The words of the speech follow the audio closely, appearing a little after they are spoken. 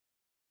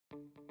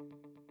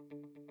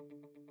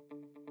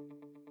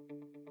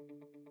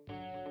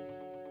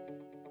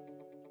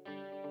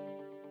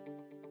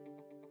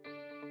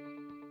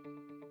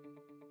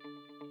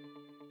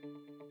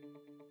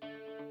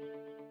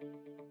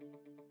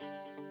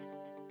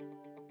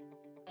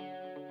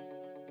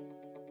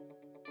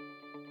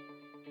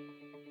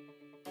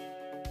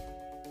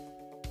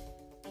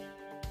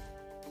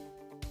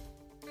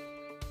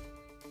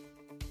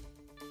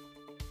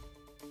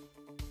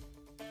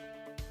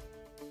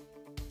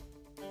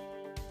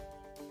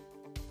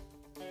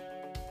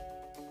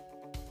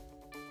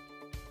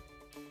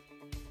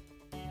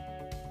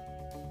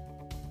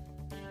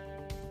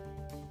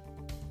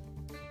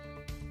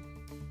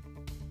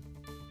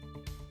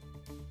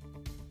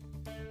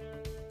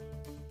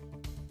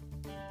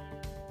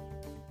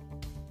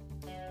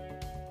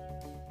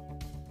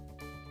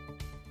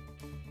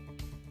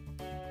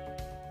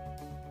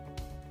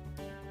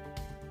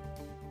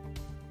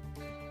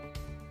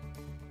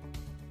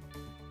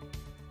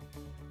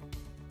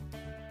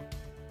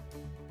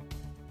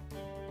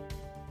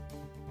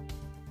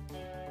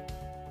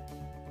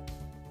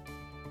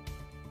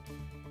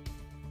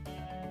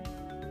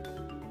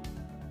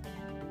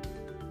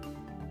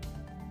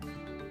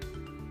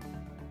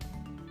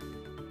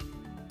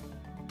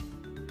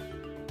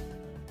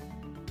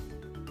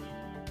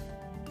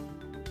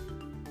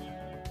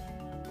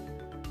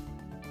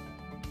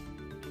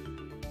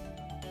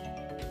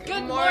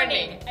Good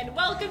morning, and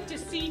welcome to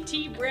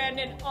CT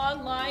Brandon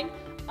Online.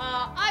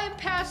 I am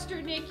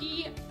Pastor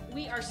Nikki.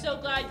 We are so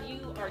glad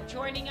you are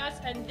joining us,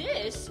 and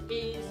this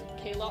is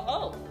Kayla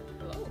O.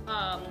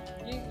 Hello.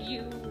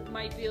 You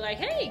might be like,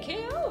 hey,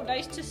 KO,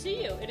 nice to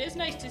see you. It is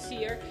nice to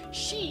see her.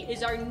 She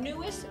is our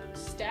newest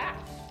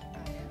staff.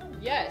 I am.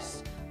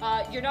 Yes.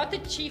 You're not the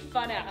chief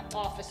fun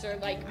officer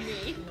like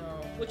me, No.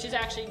 which is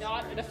actually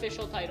not an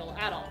official title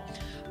at all.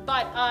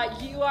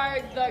 But you are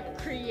the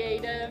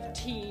creative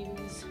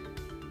team's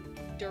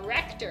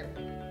director.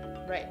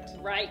 Right.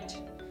 Right.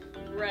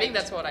 I think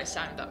that's what I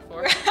signed up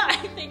for. I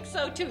think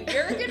so too.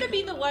 You're gonna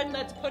be the one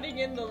that's putting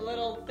in the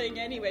little thing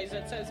anyways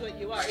that says what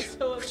you are.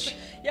 So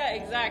yeah,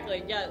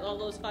 exactly. Yeah, all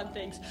those fun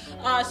things.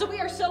 So we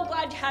are so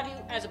glad to have you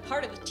as a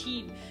part of the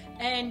team.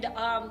 And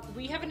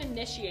we have an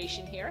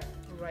initiation here.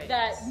 Right.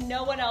 That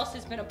no one else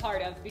has been a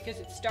part of because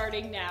it's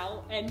starting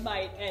now and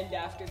might end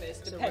after this,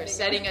 depending. So we're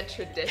setting a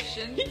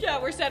tradition.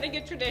 Yeah, we're setting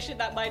a tradition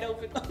that might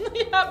only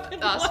happen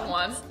Last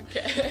once. one.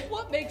 Okay.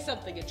 What makes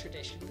something a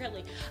tradition,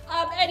 really?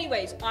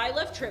 Anyways, I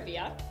love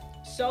trivia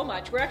so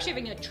much. We're actually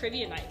having a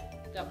trivia night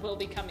that will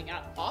be coming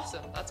up.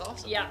 Awesome. That's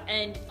awesome. Yeah,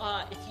 and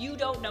if you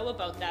don't know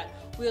about that,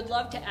 we would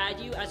love to add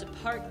you as a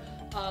part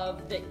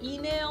of the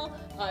email.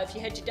 If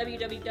you head to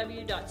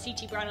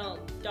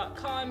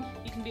www.ctbrownell.com,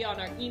 you can be on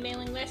our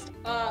emailing list.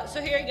 So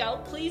here you go.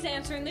 Please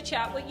answer in the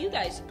chat what you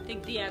guys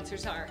think the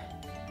answers are.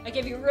 I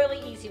give you really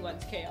easy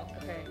ones, Kale.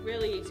 Okay.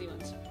 Really easy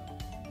ones.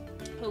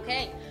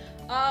 Okay.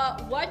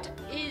 What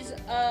is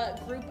a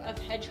group of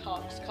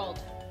hedgehogs called?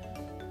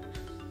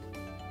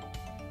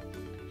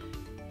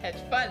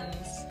 Hedge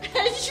funds.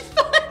 Hedge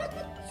funds.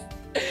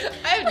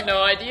 I have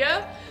no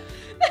idea.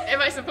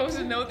 Am I supposed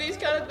to know these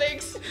kind of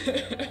things?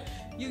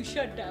 You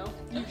should know.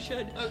 You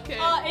should. Okay.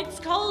 It's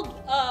called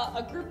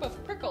a group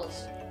of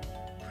prickles.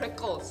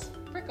 Prickles.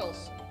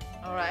 Prickles.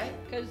 All right.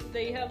 Because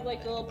they have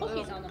like little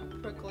pookies on them.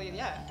 Prickly.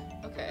 Yeah.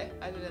 Okay.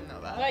 I didn't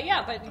know that. But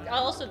yeah, but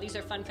also these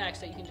are fun facts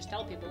that you can just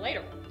tell people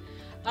later.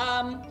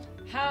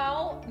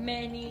 How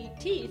many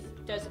teeth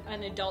does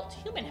an adult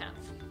human have?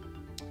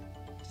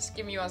 Just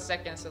give me 1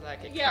 second so that I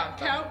can Yeah,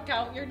 count them.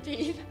 count your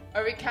teeth.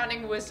 Are we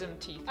counting wisdom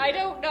teeth? I here?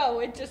 don't know.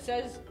 It just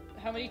says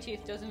how many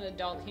teeth does an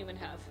adult human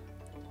have?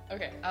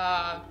 Okay.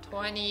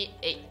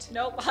 28.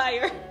 Nope,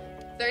 higher.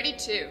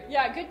 32.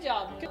 Yeah, good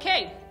job.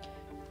 Okay,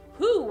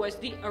 who was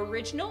the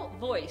original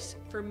voice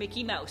for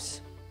Mickey Mouse?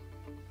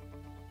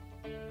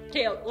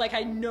 Okay, like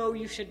I know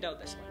you should know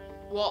this one.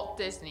 Walt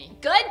Disney.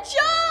 Good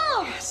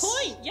job! Yes.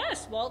 Point.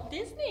 Yes, Walt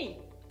Disney.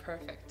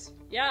 Perfect.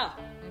 Yeah.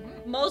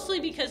 Mostly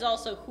because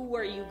also, who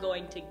are you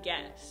going to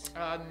guess?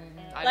 I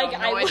Like,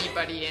 don't know I would-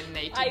 anybody in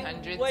the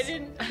 1800s. I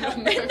wouldn't I have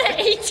don't in know. the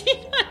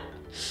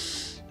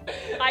 1800s.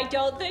 I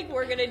don't think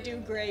we're gonna do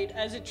great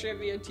as a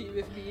trivia team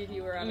if me and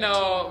you are on a team.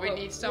 No, we but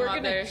need some we're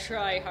other gonna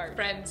try hard.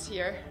 friends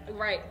here.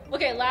 Right.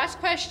 Okay, last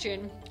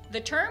question.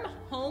 The term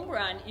home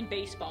run in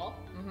baseball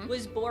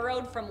was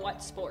borrowed from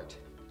what sport?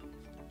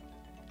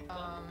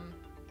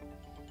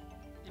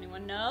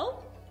 Anyone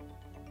know?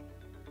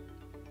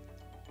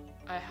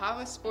 I have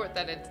a sport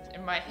that it's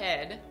in my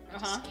head. I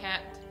Uh-huh. just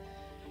can't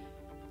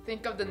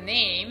think of the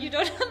name. You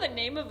don't know the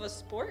name of a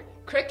sport?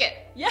 Cricket.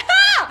 Yeah!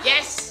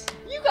 Yes!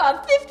 You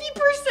got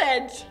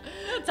 50%!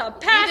 That's a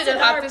pass You didn't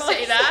in have our to book.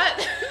 say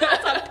that.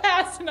 That's a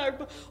pass in our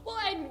book. Well,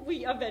 and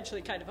we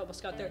eventually kind of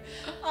almost got there.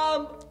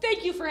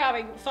 Thank you for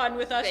having fun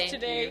with us Thank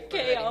today, you for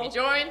letting me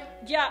join.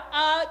 Yeah,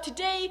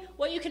 today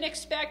what you can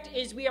expect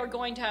is we are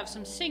going to have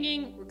some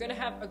singing. We're going to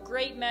have a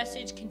great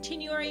message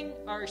continuing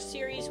our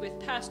series with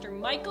Pastor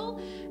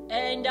Michael.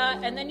 And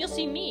then you'll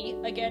see me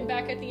again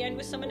back at the end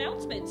with some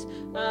announcements.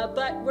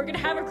 But we're going to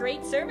have a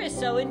great service,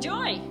 so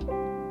enjoy.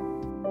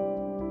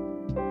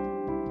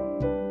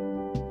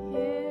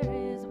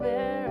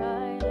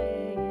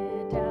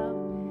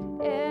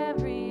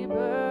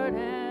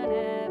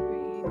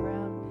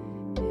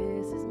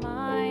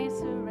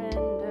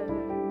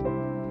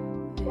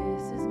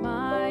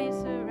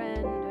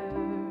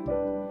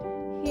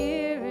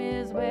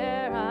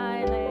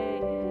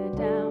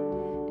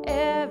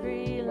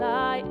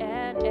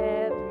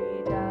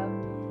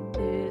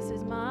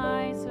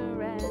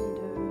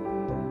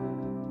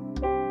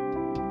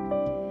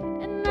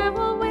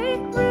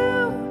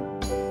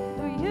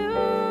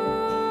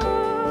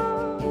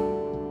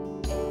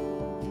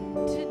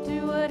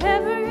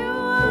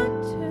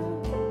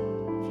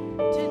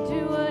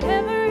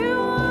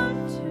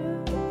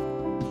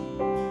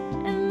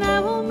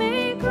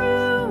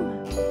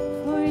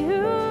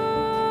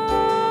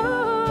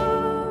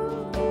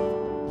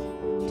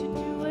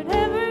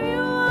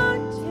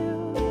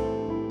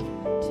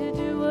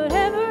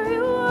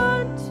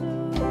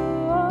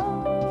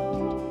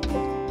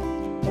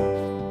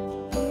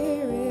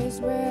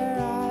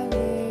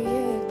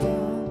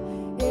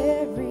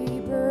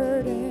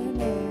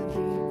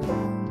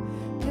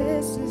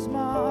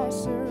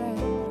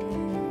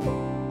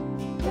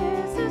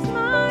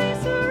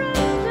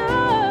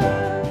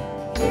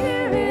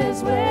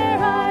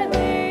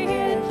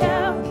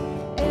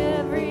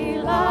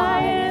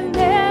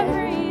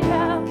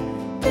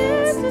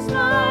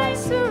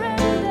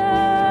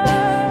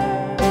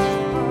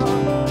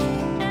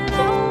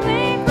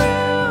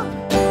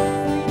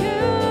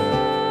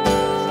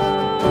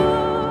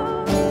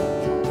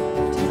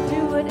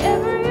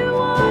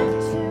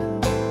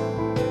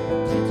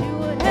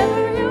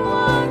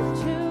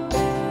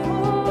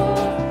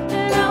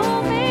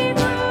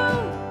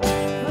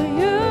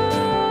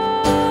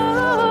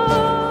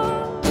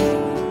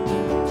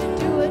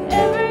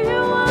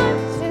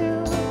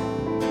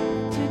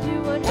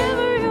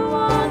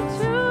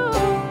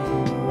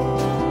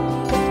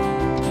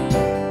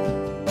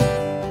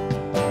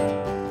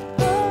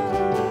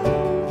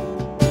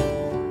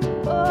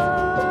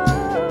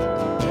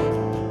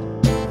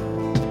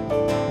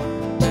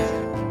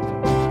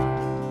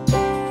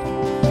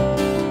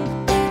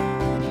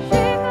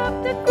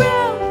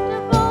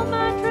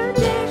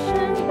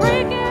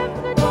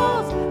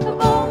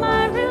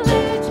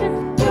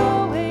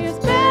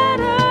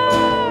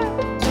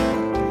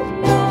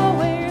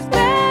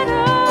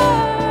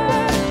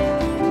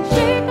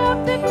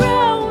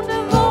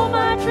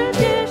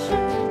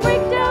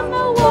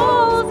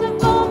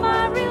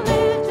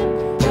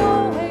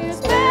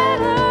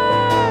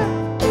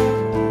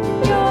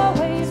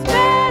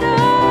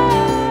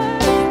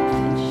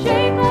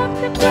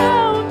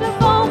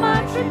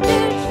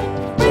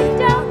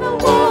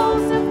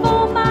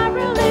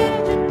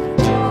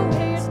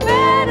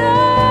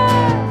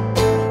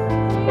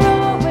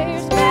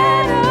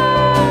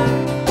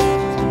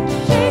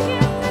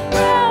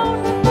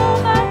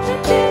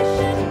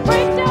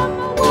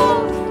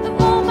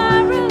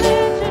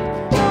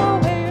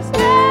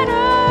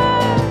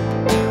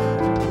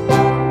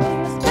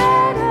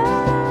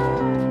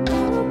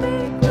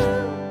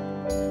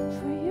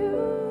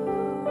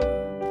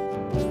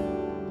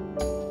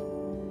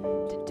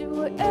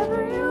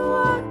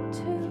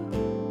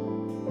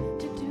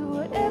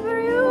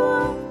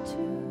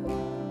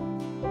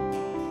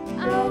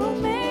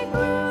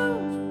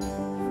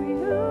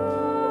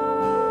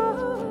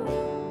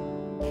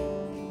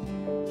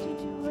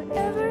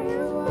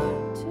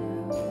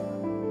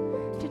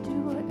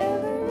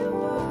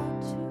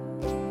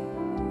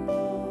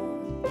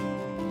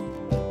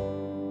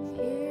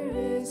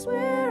 is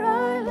where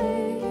I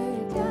lay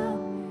it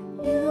down.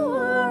 You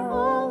are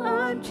all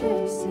I'm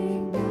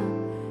chasing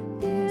now.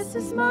 This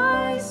is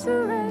my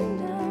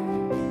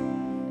surrender.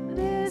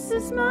 This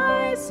is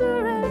my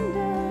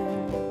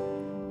surrender.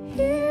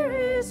 Here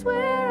is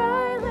where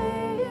I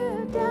lay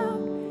it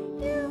down.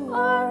 You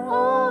are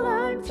all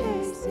I'm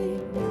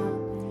chasing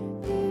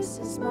now. This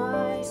is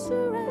my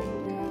surrender.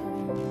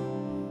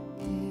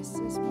 This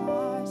is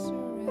my surrender.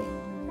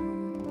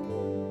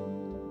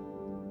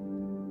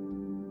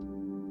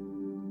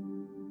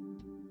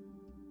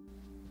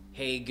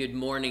 Hey, good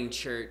morning,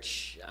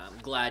 church. I'm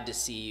glad to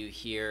see you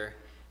here.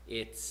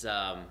 It's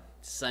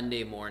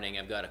Sunday morning.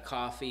 I've got a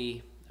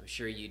coffee. I'm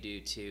sure you do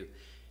too.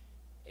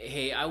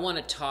 Hey, I want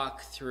to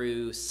talk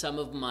through some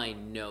of my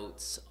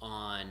notes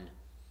on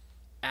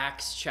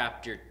Acts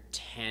chapter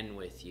 10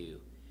 with you.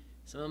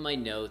 Some of my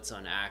notes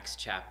on Acts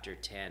chapter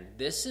 10.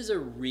 This is a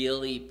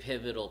really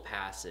pivotal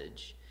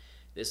passage.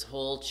 This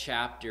whole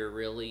chapter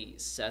really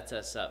sets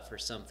us up for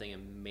something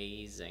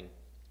amazing.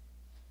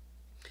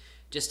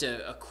 Just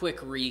a quick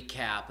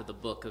recap of the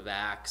book of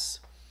Acts.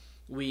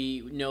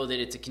 We know that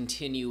it's a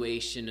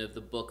continuation of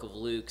the book of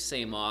Luke,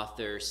 same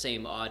author,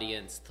 same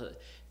audience.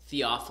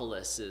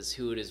 Theophilus is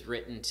who it is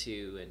written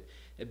to, and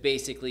it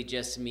basically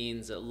just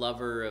means a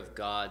lover of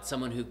God,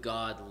 someone who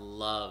God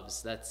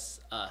loves. That's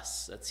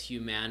us, that's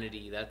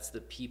humanity, that's the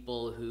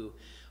people who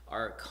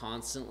are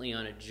constantly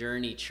on a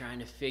journey trying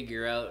to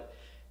figure out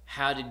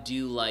how to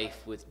do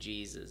life with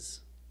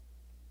Jesus.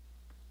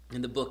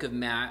 In the book of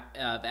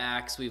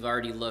Acts, we've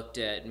already looked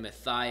at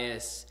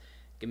Matthias,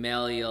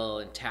 Gamaliel,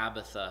 and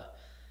Tabitha,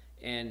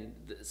 and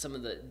some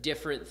of the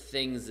different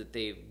things that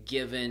they've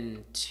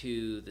given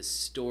to the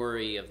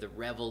story of the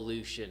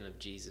revolution of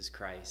Jesus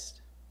Christ.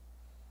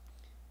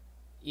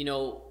 You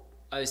know,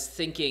 I was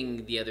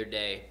thinking the other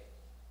day,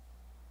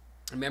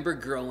 I remember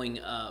growing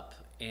up,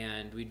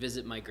 and we'd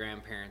visit my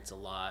grandparents a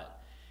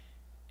lot,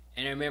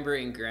 and I remember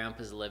in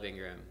Grandpa's living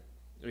room,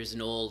 there was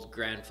an old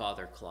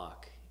grandfather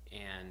clock,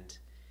 and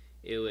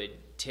it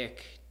would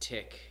tick,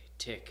 tick,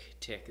 tick,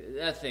 tick.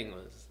 That thing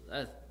was,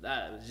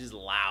 that was just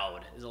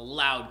loud. It was a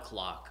loud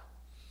clock.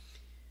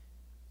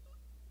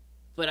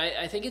 But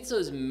I think it's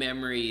those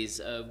memories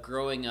of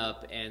growing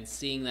up and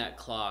seeing that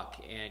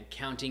clock and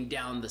counting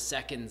down the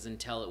seconds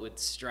until it would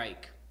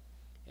strike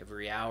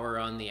every hour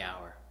on the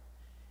hour.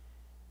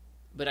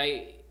 But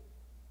I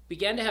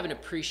began to have an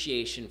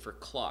appreciation for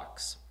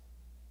clocks.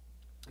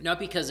 Not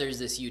because there's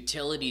this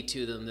utility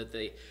to them that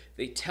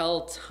they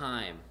tell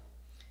time.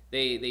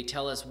 They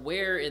tell us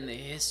where in the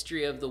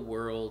history of the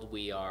world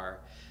we are.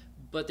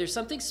 But there's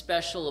something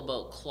special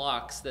about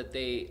clocks that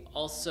they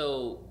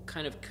also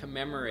kind of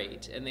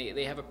commemorate, and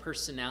they have a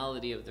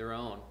personality of their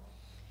own.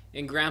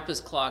 In Grandpa's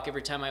clock,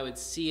 every time I would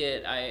see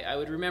it, I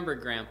would remember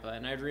Grandpa,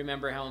 and I'd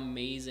remember how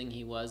amazing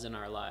he was in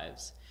our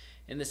lives.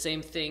 And the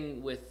same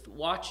thing with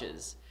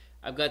watches.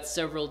 I've got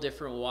several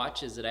different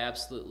watches that I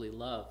absolutely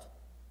love.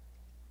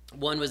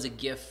 One was a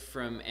gift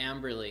from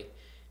Amberley,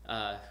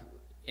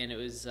 and it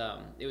was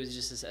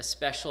just a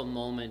special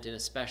moment and a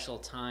special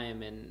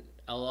time, and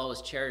I'll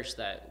always cherish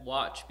that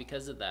watch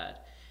because of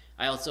that.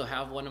 I also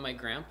have one of my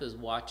grandpa's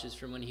watches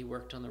from when he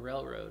worked on the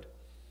railroad.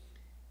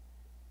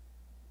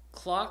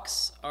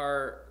 Clocks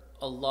are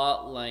a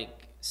lot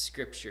like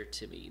scripture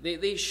to me.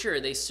 They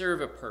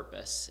serve a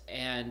purpose,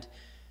 and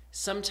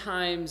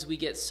sometimes we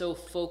get so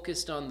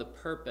focused on the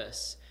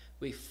purpose,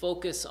 we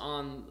focus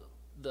on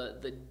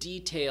the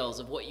details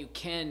of what you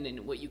can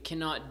and what you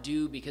cannot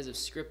do because of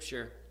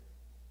scripture,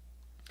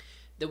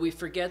 that we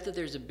forget that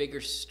there's a bigger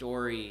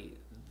story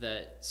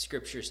that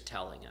Scripture's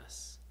telling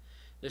us.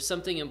 There's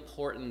something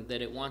important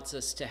that it wants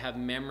us to have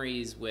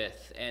memories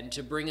with and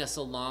to bring us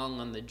along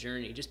on the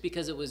journey. Just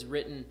because it was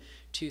written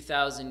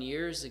 2,000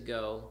 years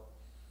ago,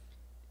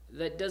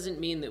 that doesn't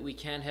mean that we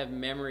can't have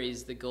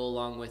memories that go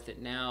along with it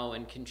now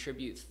and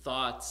contribute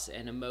thoughts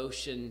and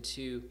emotion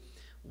to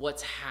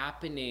what's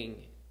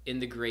happening in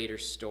the greater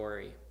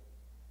story.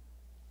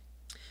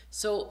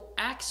 So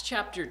Acts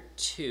chapter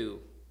 2,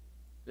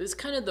 it was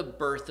kind of the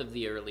birth of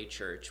the early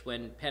church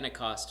when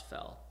Pentecost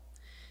fell.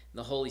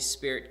 The Holy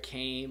Spirit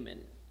came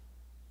and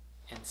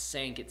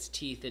sank its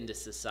teeth into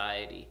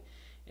society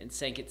and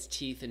sank its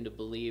teeth into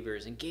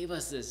believers and gave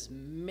us this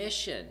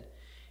mission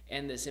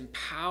and this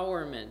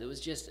empowerment that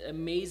was just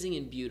amazing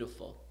and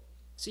beautiful.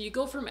 So you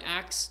go from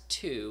Acts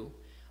 2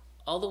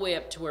 all the way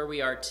up to where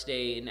we are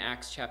today in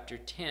Acts chapter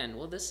 10.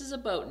 Well, this is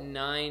about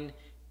 9-10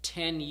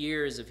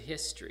 years of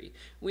history.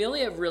 We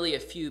only have really a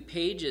few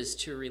pages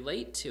to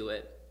relate to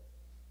it.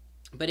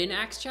 But in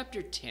Acts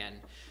chapter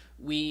 10,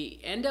 we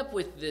end up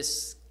with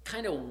this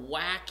kind of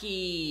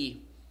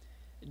wacky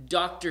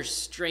Doctor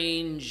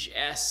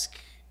Strange-esque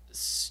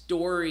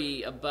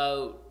story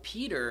about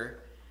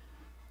Peter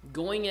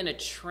going in a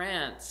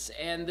trance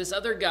and this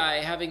other guy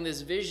having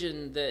this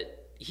vision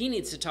that he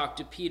needs to talk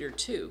to Peter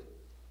too.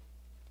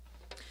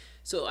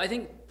 So I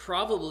think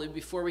probably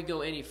before we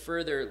go any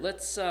further,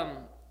 let's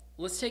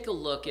take a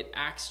look at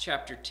Acts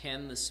chapter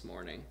 10 this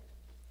morning.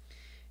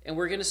 And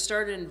we're going to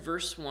start in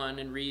verse 1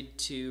 and read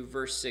to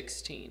verse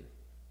 16.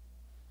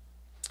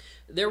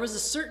 There was a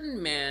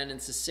certain man in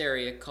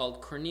Caesarea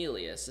called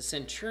Cornelius, a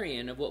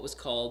centurion of what was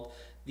called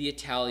the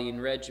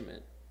Italian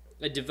regiment,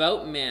 a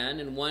devout man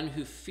and one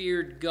who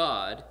feared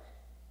God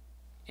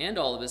and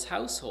all of his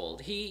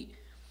household. He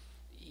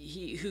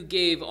who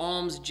gave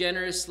alms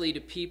generously to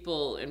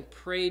people and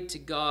prayed to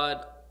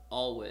God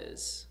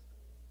always.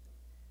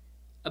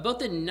 About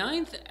the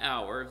 9th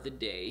hour of the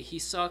day, he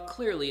saw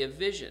clearly a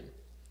vision,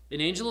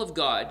 an angel of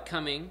God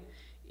coming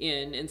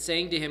in and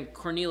saying to him,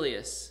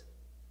 Cornelius.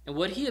 And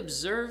when he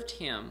observed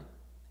him,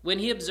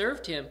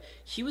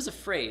 he was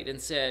afraid and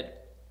said,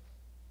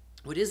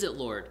 What is it,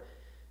 Lord?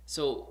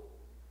 So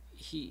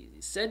he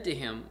said to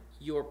him,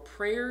 Your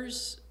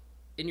prayers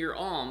and your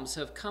alms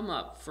have come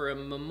up for a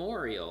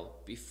memorial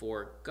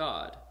before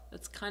God.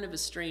 That's kind of a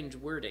strange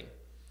wording.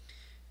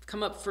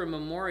 Come up for a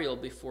memorial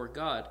before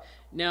God.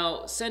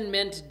 Now send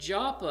men to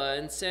Joppa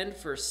and send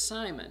for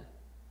Simon,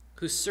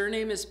 whose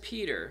surname is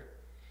Peter.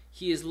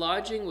 He is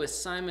lodging with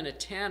Simon a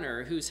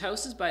tanner, whose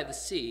house is by the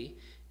sea,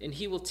 and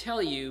he will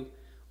tell you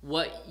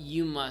what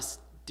you must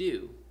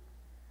do.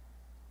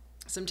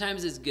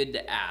 Sometimes it's good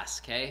to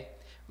ask, hey?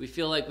 We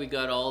feel like we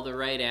got all the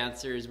right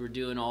answers, we're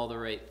doing all the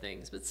right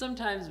things, but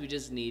sometimes we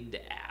just need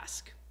to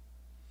ask.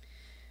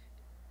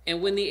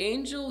 And when the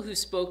angel who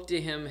spoke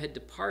to him had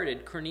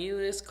departed,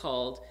 Cornelius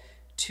called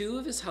 2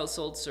 of his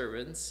household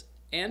servants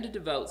and a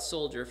devout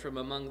soldier from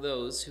among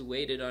those who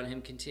waited on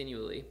him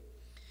continually.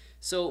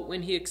 So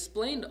when he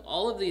explained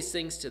all of these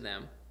things to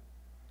them,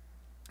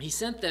 he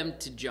sent them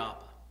to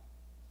Joppa.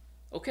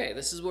 Okay,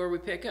 this is where we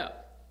pick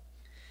up.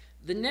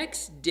 The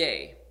next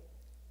day,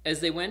 as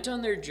they went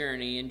on their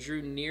journey and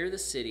drew near the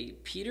city,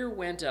 Peter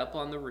went up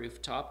on the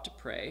rooftop to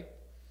pray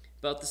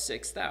about the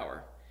 6th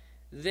hour.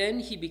 Then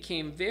he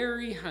became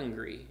very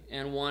hungry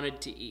and wanted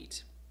to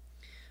eat.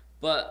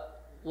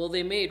 But while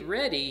they made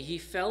ready, he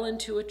fell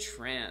into a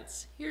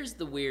trance. Here's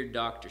the weird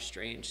Dr.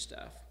 Strange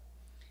stuff.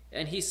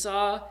 And he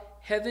saw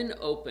heaven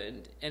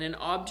opened and an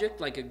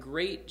object like a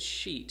great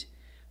sheet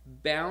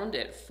bound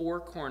at 4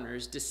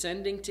 corners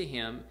descending to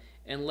him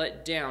and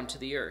let down to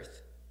the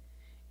earth.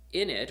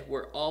 In it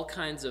were all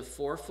kinds of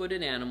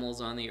 4-footed animals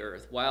on the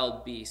earth,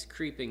 wild beasts,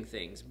 creeping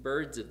things,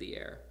 birds of the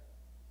air.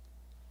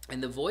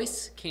 And the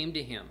voice came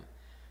to him,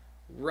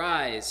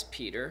 Rise,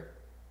 Peter,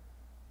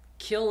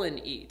 kill and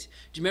eat.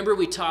 Do you remember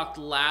we talked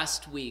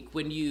last week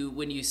when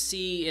you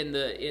see in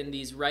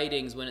these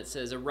writings when it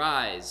says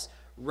arise,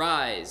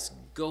 rise,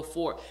 go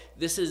forth.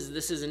 This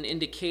is an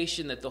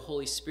indication that the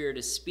Holy Spirit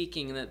is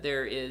speaking and that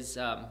there is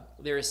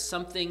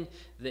something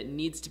that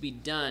needs to be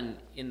done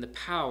in the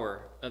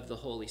power of the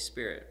Holy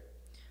Spirit.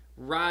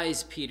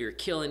 Rise, Peter,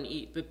 kill and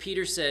eat. But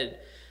Peter said,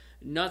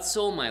 Not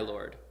so, my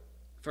Lord,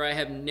 for I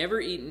have never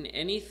eaten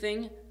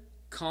anything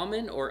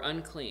common or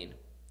unclean.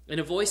 And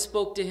a voice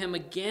spoke to him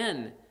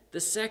again, the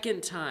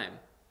 2nd time.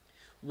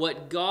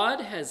 What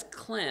God has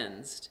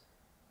cleansed,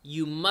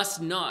 you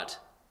must not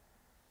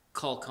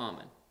call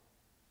common.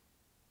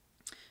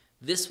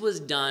 This was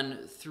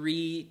done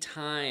 3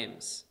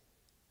 times,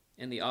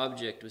 and the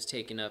object was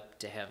taken up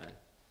to heaven.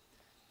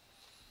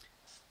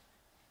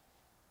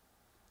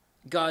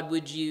 God,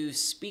 would you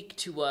speak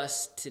to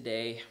us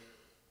today?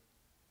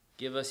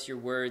 Give us your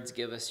words,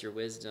 give us your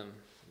wisdom.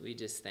 We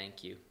just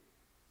thank you.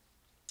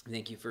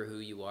 Thank you for who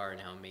you are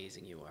and how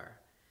amazing you are.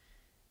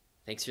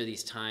 Thanks for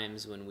these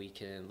times when we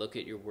can look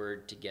at your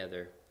word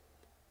together,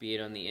 be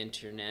it on the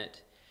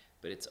internet,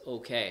 but it's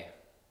okay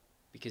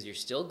because you're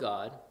still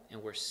God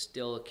and we're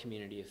still a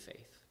community of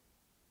faith.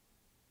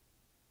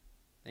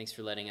 Thanks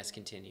for letting us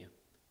continue.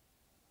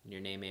 In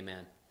your name,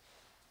 amen.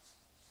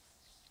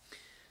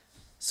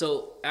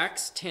 So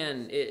Acts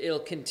 10, it'll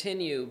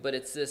continue, but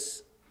it's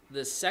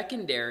the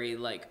secondary,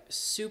 like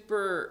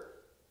super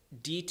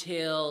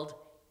detailed,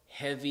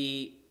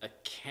 heavy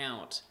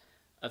account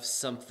of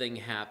something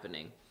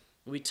happening.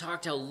 We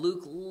talked how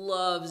Luke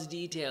loves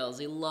details.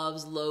 He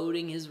loves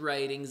loading his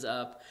writings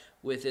up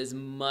with as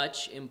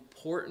much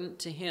important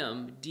to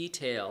him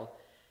detail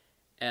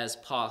as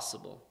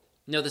possible.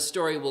 Now the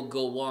story will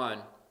go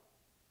on.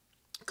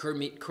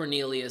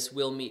 Cornelius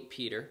will meet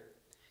Peter.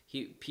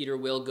 Peter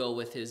will go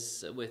with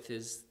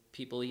his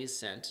people he has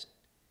sent.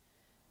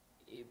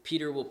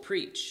 Peter will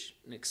preach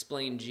and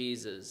explain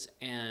Jesus,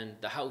 and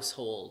the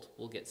household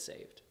will get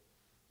saved.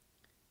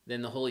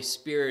 Then the Holy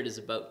Spirit is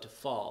about to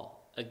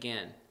fall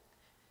again,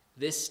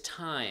 this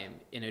time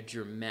in a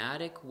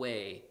dramatic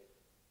way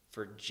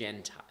for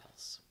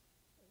Gentiles.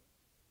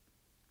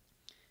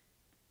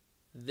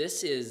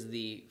 This is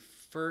the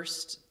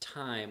first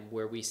time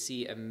where we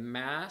see a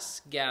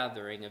mass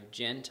gathering of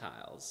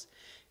Gentiles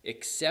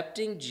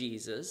accepting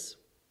Jesus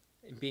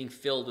and being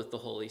filled with the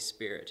Holy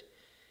Spirit.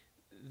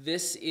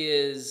 This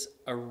is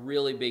a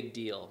really big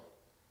deal.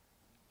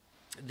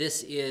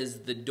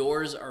 The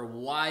doors are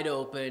wide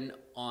open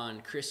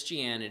on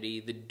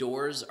Christianity. The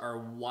doors are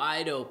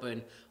wide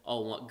open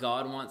on what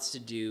God wants to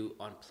do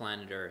on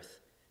planet Earth.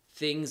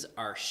 Things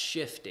are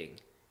shifting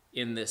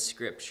in this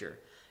scripture.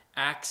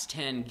 Acts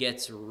 10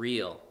 gets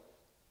real.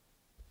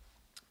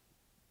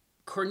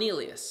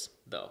 Cornelius,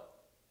 though.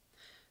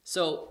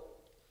 So,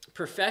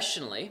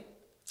 professionally,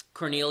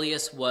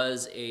 Cornelius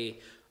was a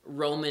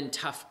Roman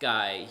tough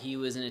guy. He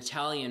was an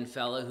Italian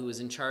fellow who was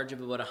in charge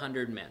of about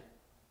 100 men.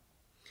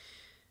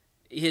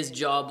 His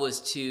job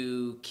was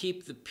to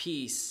keep the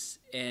peace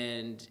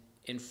and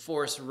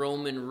enforce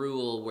Roman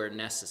rule where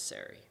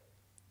necessary.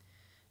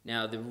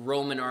 Now, the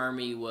Roman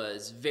army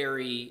was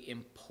very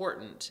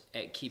important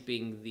at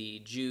keeping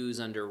the Jews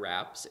under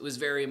wraps. It was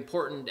very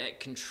important at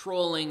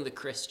controlling the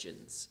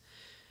Christians,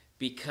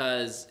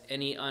 because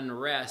any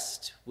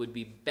unrest would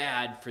be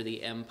bad for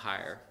the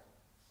empire.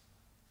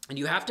 And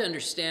you have to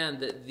understand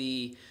that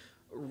the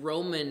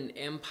Roman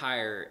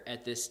Empire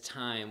at this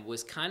time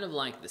was kind of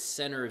like the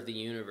center of the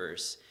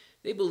universe.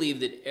 They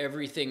believed that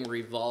everything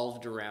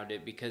revolved around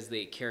it because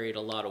they carried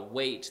a lot of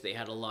weight. They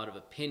had a lot of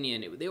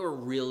opinion. They were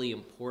really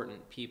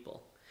important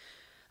people.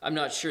 I'm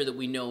not sure that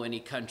we know any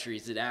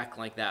countries that act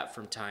like that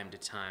from time to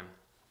time.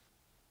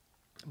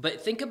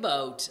 But think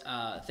about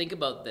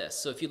this.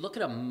 So if you look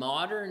at a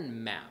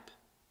modern map,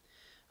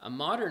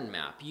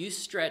 you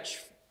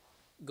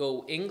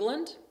go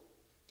England,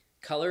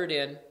 color it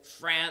in,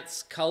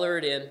 France, color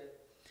it in,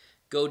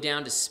 go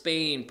down to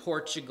Spain,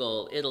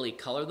 Portugal, Italy,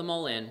 color them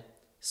all in,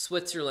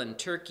 Switzerland,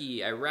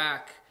 Turkey,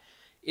 Iraq,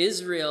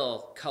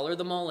 Israel, color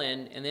them all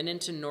in, and then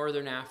into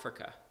Northern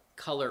Africa.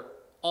 Color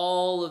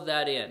all of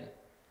that in.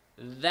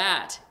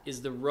 That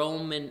is the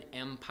Roman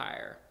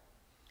Empire.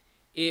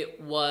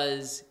 It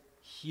was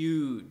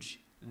huge.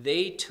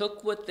 They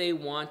took what they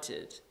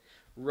wanted.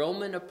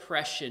 Roman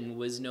oppression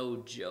was no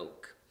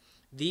joke.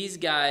 These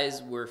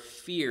guys were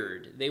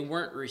feared. They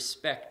weren't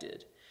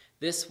respected.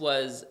 This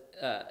was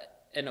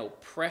an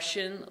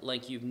oppression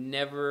like you've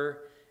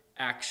never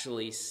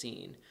actually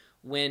seen.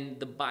 When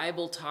the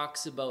Bible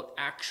talks about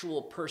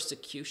actual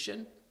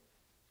persecution,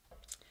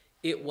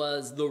 it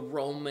was the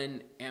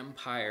Roman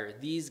Empire.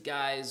 These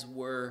guys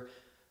were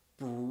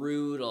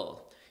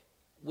brutal.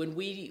 When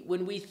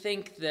we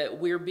think that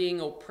we're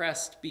being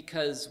oppressed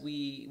because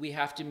we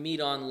have to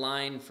meet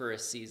online for a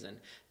season,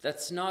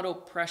 that's not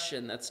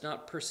oppression, that's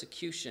not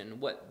persecution.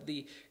 What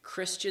the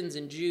Christians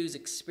and Jews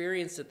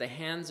experienced at the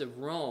hands of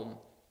Rome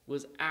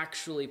was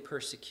actually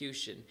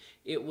persecution.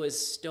 It was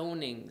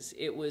stonings.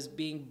 It was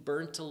being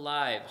burnt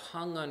alive,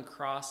 hung on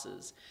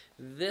crosses.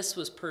 This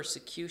was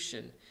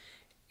persecution.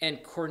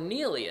 And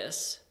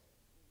Cornelius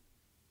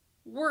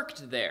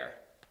worked there.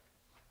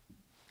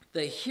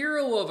 The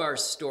hero of our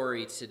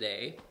story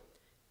today,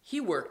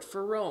 he worked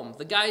for Rome.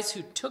 The guys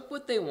who took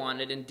what they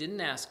wanted and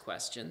didn't ask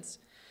questions.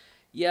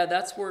 Yeah,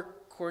 that's where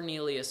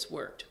Cornelius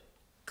worked.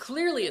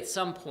 Clearly, at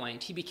some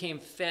point, he became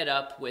fed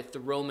up with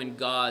the Roman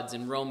gods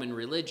and Roman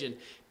religion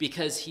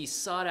because he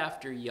sought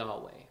after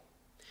Yahweh.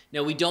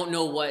 Now, we don't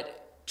know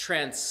what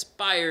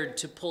transpired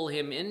to pull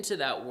him into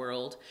that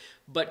world,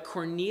 but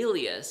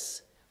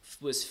Cornelius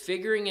was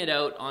figuring it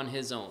out on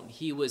his own.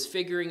 He was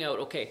figuring out,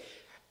 okay,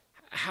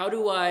 how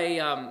do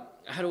I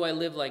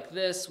live like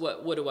this?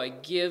 What do I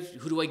give?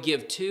 Who do I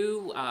give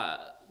to?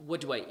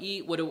 What do I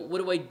eat? What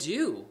do I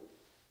do?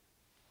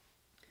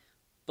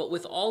 But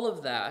with all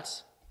of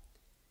that,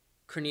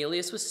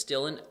 Cornelius was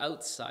still an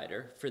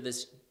outsider for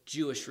this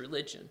Jewish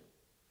religion.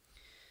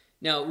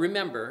 Now,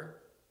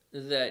 remember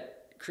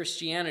that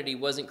Christianity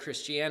wasn't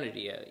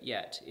Christianity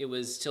yet. It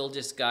was still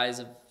just guys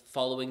of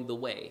following the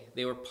way.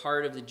 They were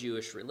part of the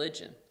Jewish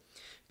religion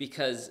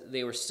because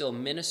they were still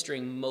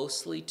ministering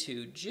mostly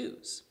to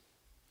Jews.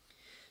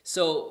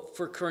 So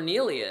for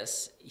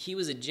Cornelius, he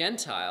was a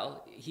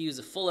Gentile. He was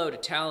a full-out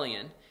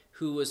Italian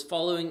who was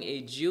following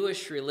a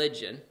Jewish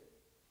religion,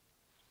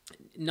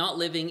 not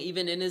living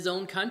even in his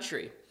own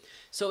country.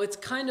 So it's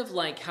kind of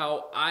like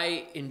how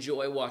I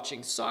enjoy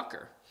watching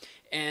soccer.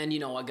 And,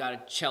 I got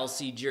a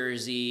Chelsea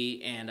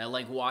jersey, and I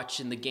like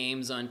watching the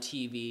games on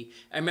TV.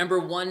 I remember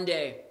one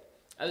day,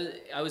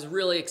 I was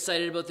really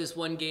excited about this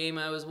one game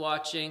I was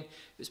watching. It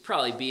was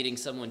probably beating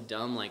someone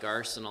dumb like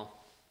Arsenal.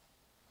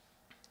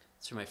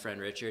 It's from my friend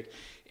Richard.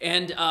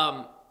 And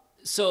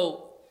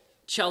so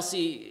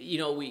Chelsea,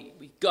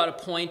 we got a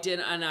point in,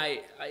 and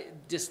I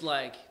just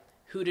like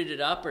hooted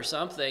it up or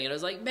something. And I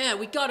was like, man,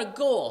 we got a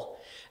goal.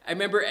 I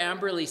remember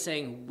Amberly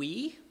saying,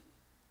 we?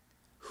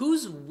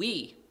 Who's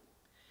we?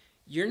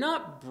 You're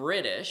not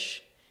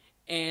British,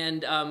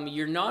 and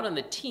you're not on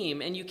the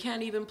team, and you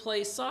can't even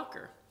play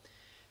soccer.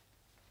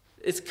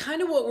 It's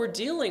kind of what we're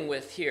dealing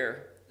with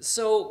here.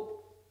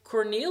 So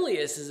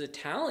Cornelius is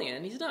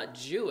Italian. He's not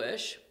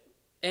Jewish,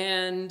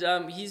 and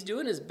he's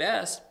doing his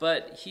best,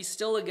 but he's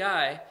still a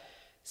guy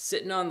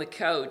sitting on the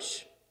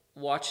couch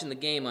watching the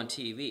game on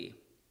TV.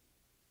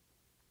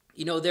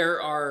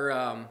 There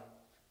are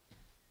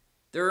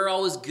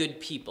always good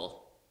people.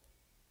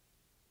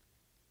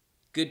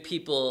 Good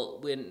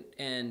people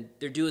and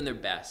they're doing their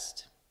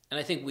best. And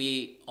I think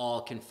we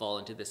all can fall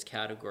into this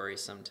category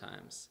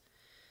sometimes.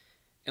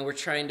 And we're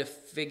trying to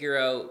figure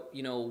out,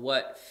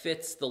 what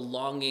fits the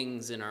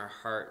longings in our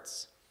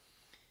hearts.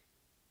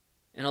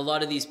 And a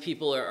lot of these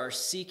people are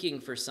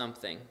seeking for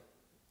something.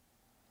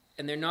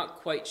 And they're not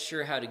quite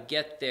sure how to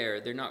get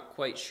there. They're not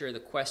quite sure the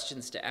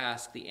questions to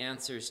ask, the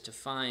answers to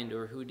find,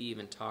 or who to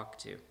even talk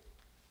to.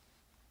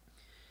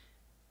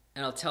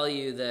 And I'll tell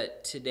you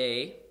that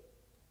today,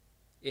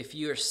 if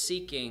you're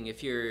seeking,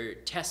 if you're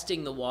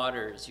testing the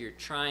waters, you're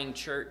trying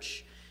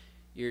church,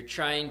 you're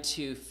trying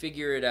to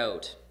figure it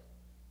out,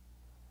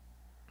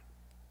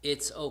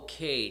 it's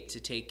okay to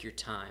take your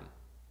time.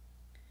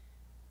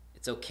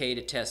 It's okay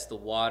to test the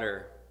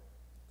water.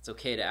 It's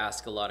okay to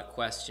ask a lot of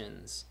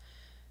questions.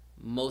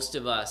 Most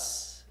of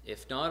us,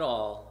 if not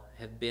all,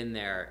 have been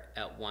there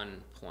at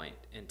one point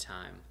in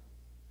time.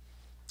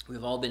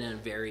 We've all been in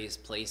various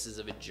places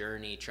of a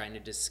journey trying to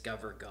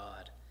discover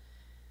God.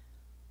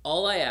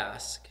 All I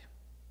ask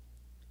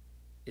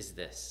is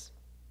this,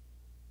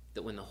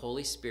 that when the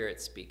Holy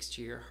Spirit speaks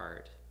to your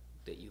heart,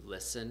 that you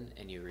listen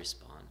and you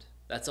respond.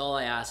 That's all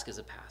I ask as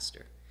a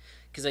pastor.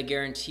 Because I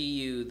guarantee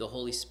you the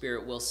Holy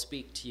Spirit will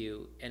speak to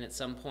you, and at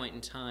some point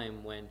in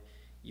time when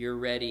you're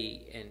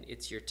ready and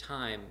it's your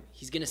time,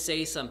 he's going to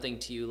say something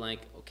to you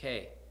like,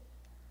 okay,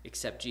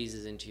 accept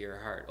Jesus into your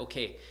heart.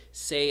 Okay,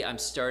 say I'm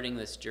starting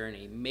this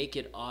journey. Make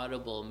it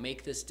audible.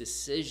 Make this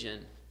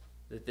decision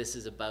that this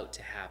is about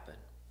to happen.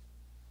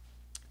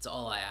 That's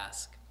all I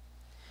ask.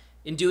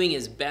 In doing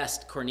his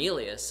best,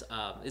 Cornelius,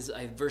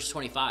 verse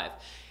 25,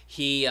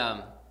 he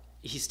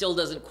still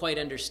doesn't quite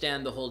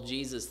understand the whole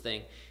Jesus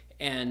thing,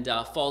 and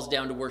falls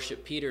down to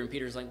worship Peter. And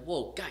Peter's like,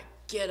 whoa, guy,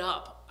 get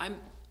up.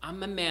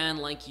 I'm a man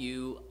like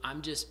you.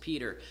 I'm just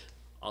Peter.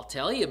 I'll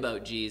tell you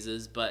about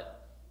Jesus,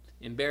 but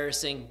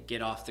embarrassing,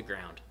 get off the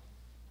ground.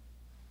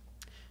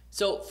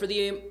 So for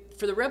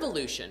the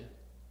Revolution,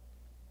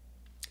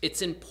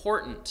 it's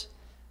important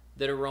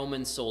that a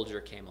Roman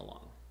soldier came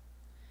along.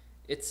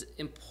 It's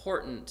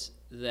important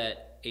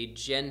that a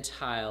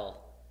Gentile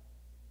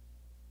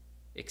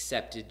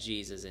accepted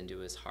Jesus into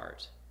his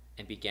heart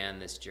and began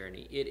this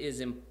journey. It is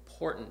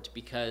important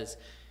because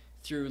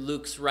through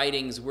Luke's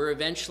writings, we're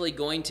eventually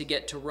going to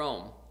get to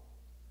Rome.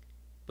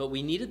 But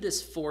we needed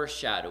this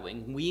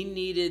foreshadowing. We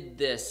needed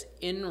this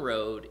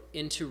inroad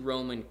into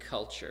Roman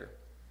culture.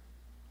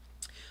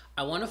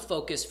 I want to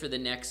focus for the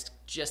next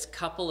just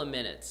couple of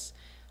minutes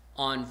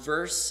on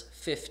verse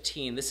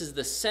 15. This is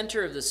the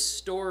center of the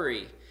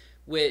story,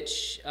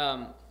 which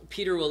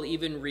Peter will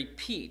even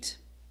repeat.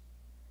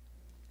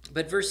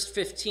 But verse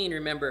 15,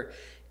 remember,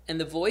 and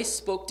the voice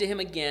spoke to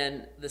him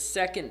again the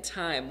second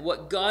time,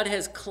 what God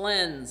has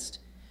cleansed,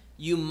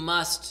 you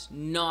must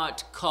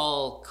not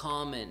call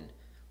common.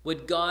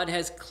 What God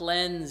has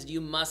cleansed, you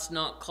must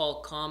not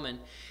call common.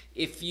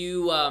 If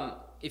you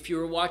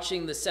were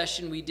watching the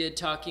session we did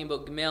talking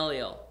about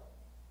Gamaliel,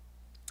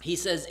 he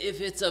says, if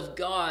it's of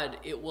God,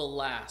 it will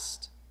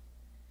last.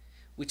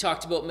 We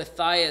talked about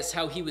Matthias,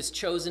 how he was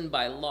chosen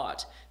by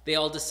Lot. They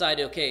all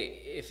decided,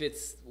 okay, if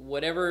it's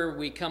whatever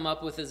we come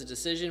up with as a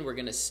decision, we're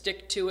going to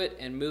stick to it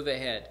and move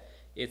ahead.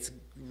 It's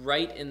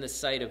right in the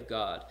sight of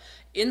God.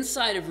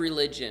 Inside of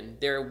religion,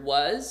 there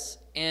was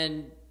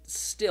and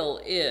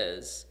still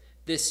is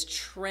this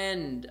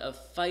trend of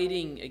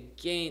fighting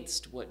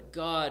against what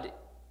God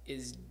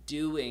is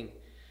doing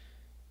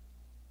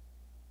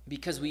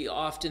because we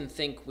often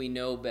think we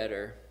know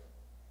better.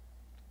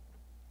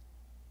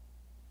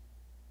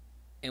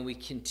 And we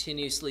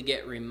continuously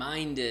get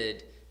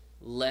reminded,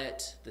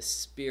 let the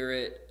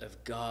Spirit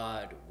of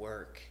God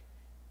work.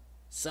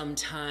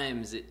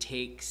 Sometimes it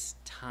takes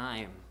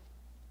time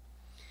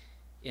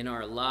in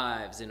our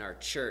lives, in our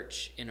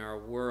church, in our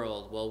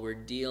world, while we're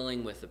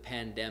dealing with a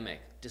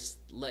pandemic. Just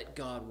let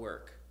God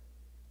work.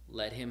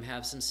 Let him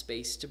have some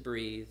space to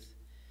breathe.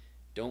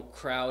 Don't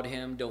crowd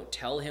him. Don't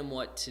tell him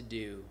what to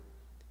do.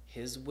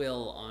 His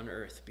will on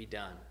earth be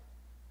done.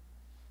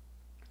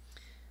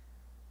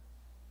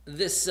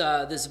 This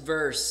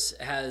verse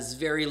has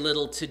very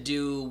little to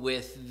do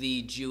with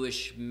the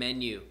Jewish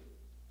menu.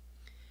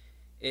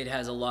 It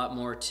has a lot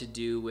more to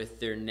do with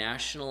their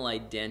national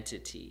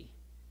identity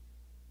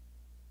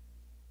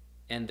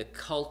and the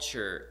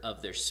culture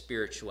of their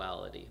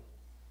spirituality.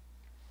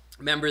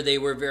 Remember, they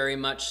were very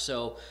much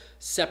so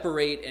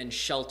separate and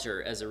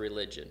shelter as a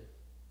religion.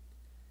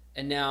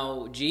 And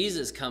now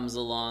Jesus comes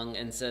along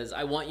and says,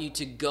 I want you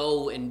to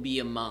go and be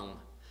among.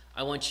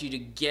 I want you to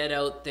get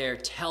out there,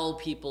 tell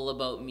people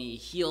about me,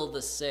 heal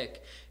the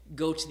sick,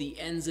 go to the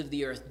ends of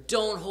the earth.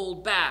 Don't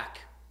hold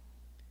back.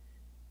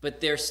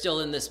 But they're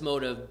still in this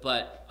mode of,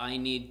 but I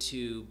need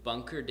to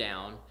bunker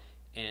down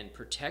and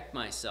protect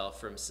myself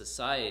from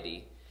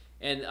society.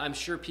 And I'm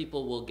sure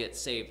people will get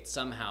saved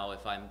somehow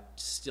if I'm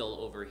still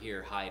over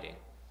here hiding.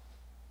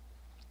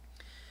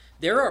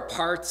 There are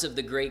parts of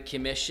the Great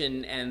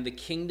Commission and the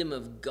kingdom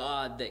of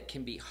God that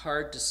can be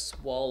hard to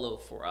swallow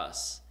for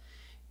us.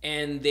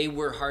 And they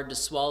were hard to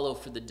swallow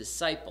for the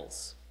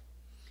disciples.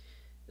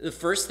 The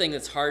first thing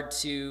that's hard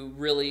to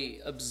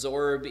really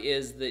absorb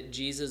is that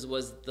Jesus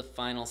was the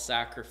final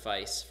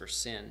sacrifice for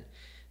sin.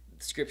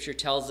 Scripture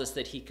tells us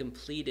that he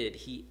completed,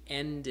 he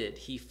ended,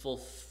 he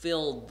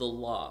fulfilled the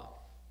law.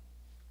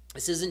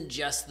 This isn't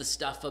just the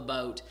stuff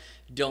about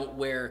don't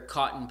wear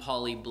cotton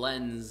poly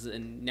blends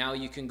and now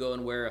you can go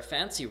and wear a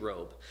fancy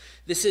robe.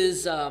 This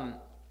is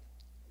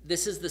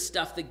the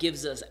stuff that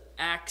gives us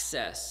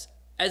access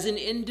as an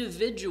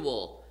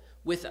individual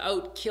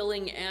without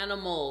killing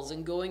animals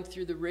and going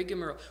through the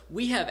rigmarole.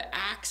 We have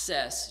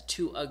access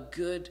to a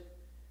good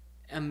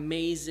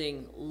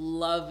amazing,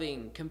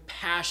 loving,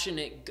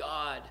 compassionate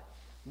God.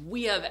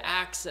 We have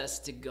access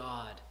to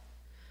God.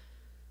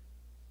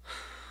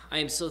 I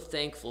am so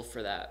thankful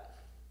for that.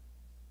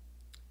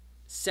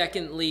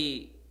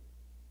 Secondly,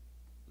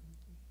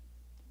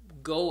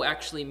 go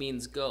actually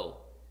means go.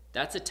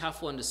 That's a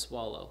tough one to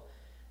swallow.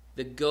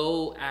 The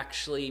go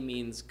actually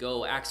means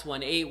go. Acts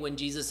 1:8, when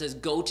Jesus says,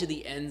 go to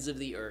the ends of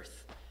the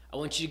earth. I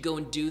want you to go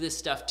and do this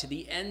stuff to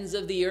the ends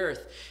of the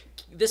earth.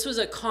 This was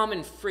a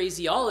common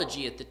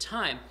phraseology at the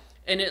time,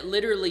 and it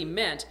literally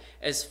meant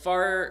as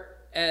far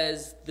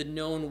as the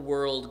known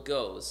world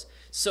goes.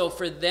 So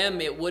for them,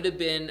 it would have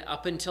been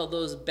up until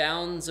those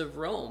bounds of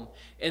Rome.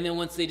 And then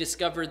once they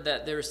discovered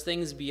that there's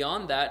things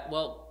beyond that,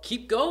 well,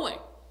 keep going.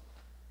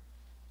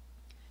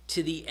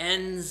 To the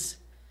ends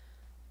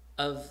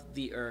of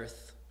the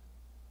earth.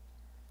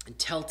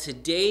 Until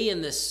today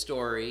in this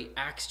story,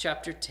 Acts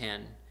chapter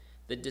 10,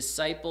 the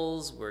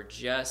disciples were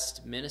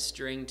just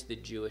ministering to the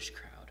Jewish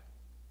crowd.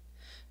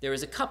 There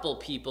was a couple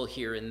people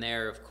here and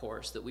there, of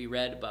course, that we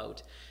read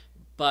about,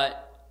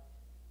 but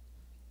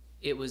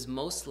it was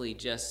mostly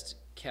just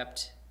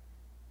kept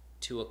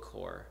to a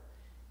core.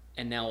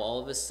 And now all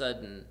of a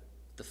sudden,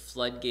 the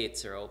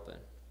floodgates are open.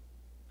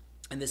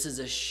 And this is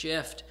a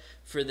shift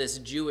for this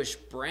Jewish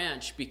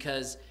branch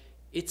because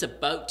it's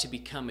about to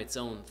become its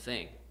own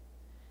thing.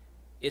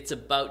 It's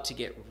about to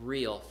get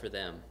real for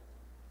them.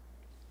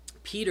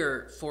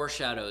 Peter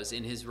foreshadows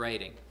in his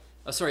writing.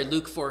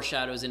 Luke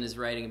foreshadows in his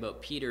writing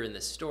about Peter in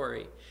this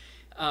story.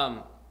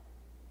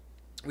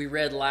 We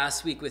read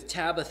last week with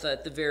Tabitha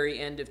at the very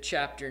end of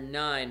chapter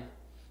 9.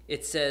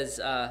 It says,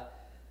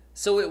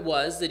 so it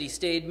was that he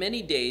stayed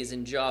many days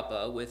in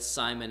Joppa with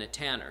Simon a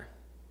tanner.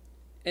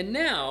 And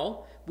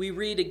now we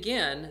read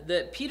again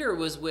that Peter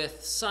was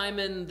with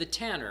Simon the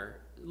tanner,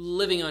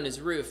 living on his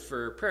roof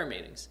for prayer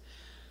meetings.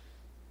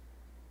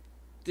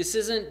 This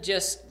isn't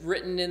just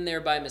written in there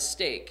by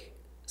mistake.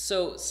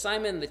 So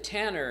Simon the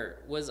tanner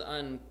was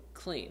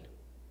unclean.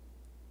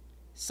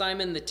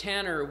 Simon the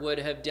tanner would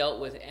have dealt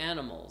with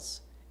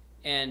animals,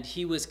 and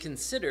he was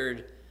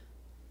considered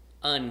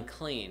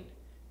unclean.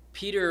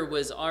 Peter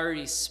was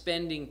already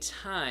spending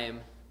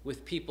time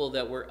with people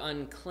that were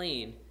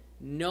unclean,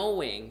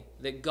 knowing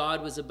that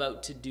God was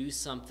about to do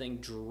something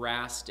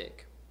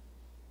drastic.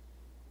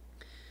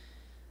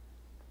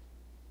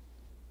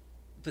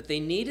 But they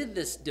needed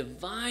this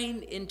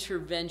divine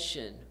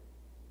intervention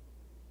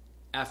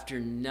after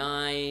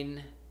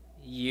 9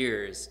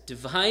 years.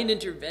 Divine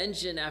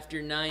intervention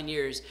after 9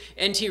 years.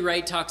 N.T.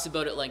 Wright talks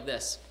about it like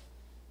this.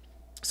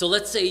 So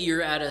let's say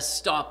you're at a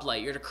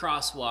stoplight, you're at a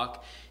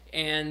crosswalk,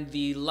 and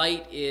the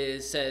light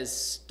says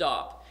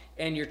stop.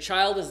 And your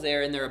child is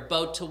there and they're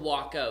about to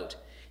walk out.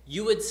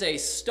 You would say,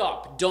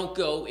 stop, don't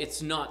go,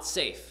 it's not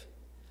safe.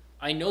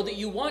 I know that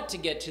you want to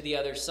get to the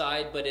other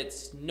side, but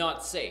it's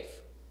not safe.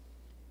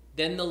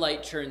 Then the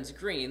light turns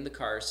green, the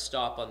cars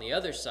stop on the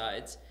other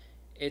sides,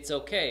 it's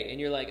okay. And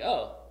you're like,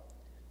 oh,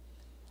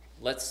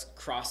 let's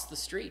cross the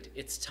street.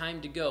 It's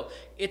time to go.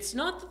 It's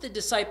not that the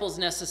disciples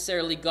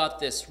necessarily got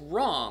this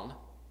wrong,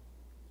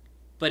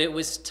 but it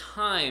was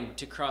time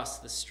to cross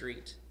the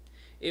street.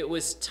 It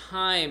was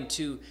time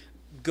to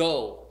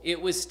go.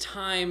 It was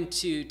time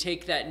to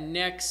take that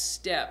next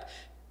step,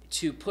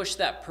 to push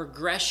that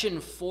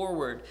progression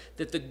forward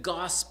that the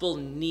gospel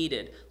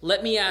needed.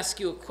 Let me ask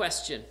you a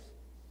question.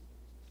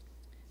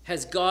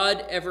 Has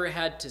God ever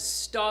had to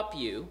stop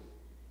you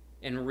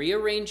and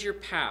rearrange your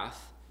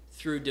path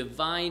through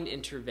divine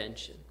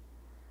intervention?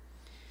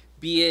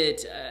 Be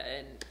it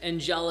an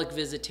angelic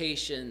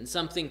visitation,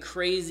 something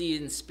crazy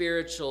and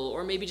spiritual,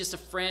 or maybe just a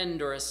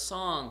friend or a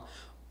song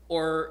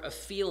or a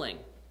feeling.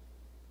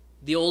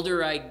 The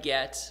older I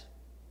get,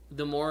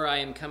 the more I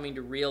am coming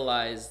to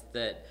realize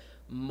that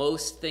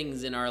most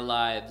things in our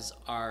lives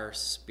are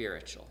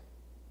spiritual.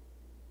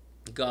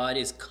 God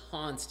is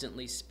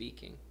constantly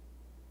speaking.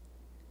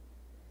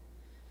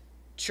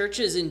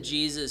 Churches and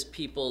Jesus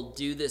people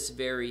do this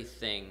very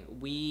thing.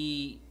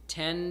 We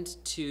tend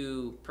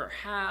to,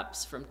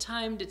 perhaps from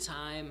time to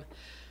time,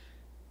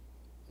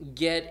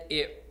 get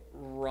it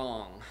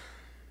wrong.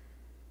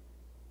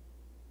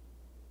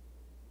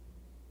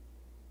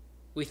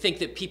 We think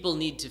that people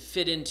need to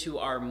fit into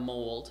our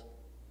mold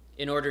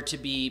in order to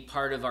be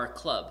part of our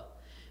club.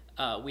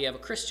 We have a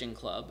Christian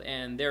club,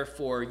 and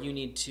therefore you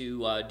need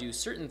to do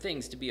certain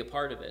things to be a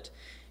part of it.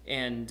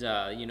 And,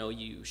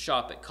 you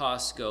shop at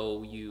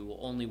Costco, you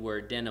only wear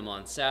denim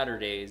on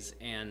Saturdays,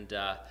 and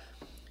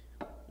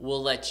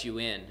we'll let you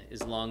in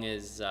as long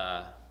as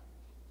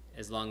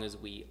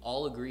we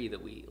all agree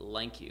that we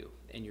like you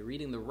and you're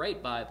reading the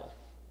right Bible.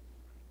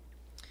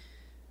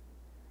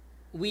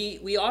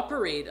 We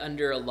operate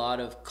under a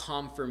lot of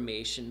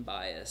confirmation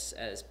bias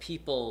as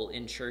people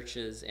in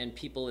churches and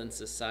people in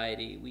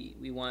society.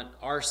 We want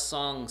our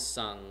songs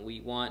sung.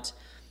 We want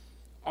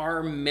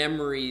our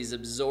memories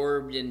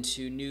absorbed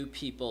into new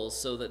people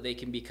so that they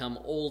can become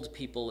old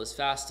people as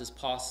fast as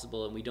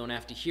possible and we don't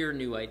have to hear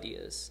new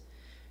ideas.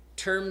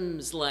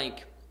 Terms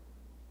like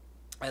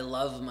I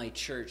love my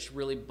church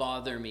really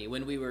bother me.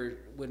 When we were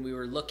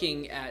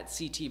looking at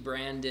CT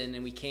Brandon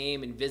and we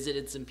came and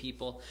visited some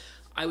people,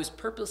 I was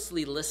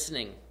purposely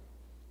listening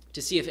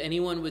to see if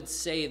anyone would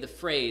say the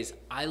phrase,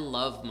 I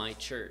love my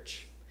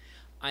church.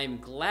 I'm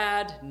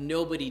glad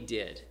nobody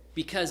did,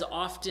 because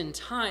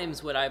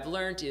oftentimes what I've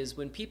learned is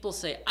when people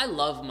say, I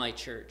love my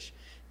church,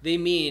 they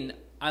mean,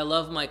 I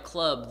love my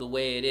club the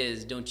way it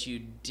is. Don't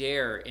you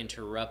dare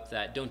interrupt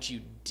that. Don't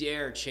you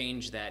dare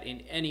change that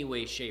in any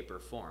way, shape, or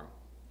form.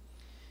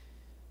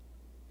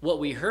 What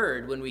we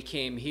heard when we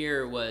came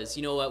here was,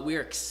 you know what,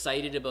 we're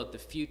excited about the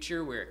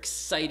future. We're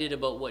excited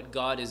about what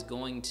God is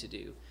going to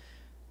do.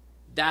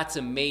 That's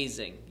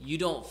amazing. You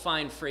don't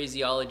find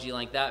phraseology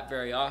like that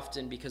very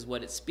often, because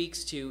what it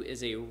speaks to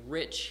is a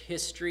rich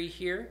history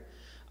here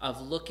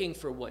of looking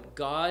for what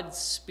God's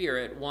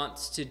Spirit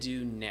wants to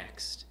do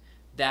next.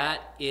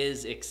 That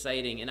is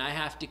exciting. And I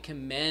have to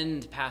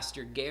commend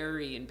Pastor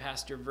Gary and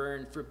Pastor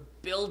Vern for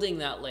building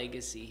that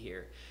legacy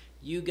here.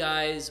 You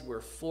guys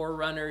were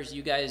forerunners.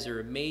 You guys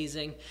are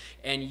amazing.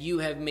 And you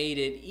have made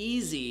it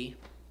easy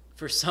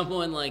for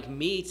someone like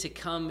me to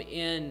come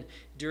in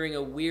during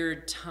a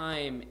weird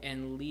time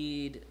and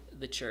lead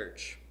the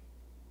church.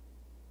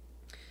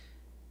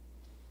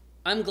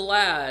 I'm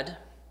glad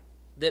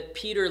that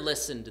Peter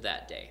listened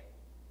that day.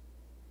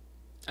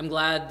 I'm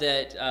glad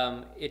that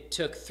it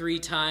took 3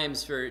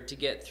 times to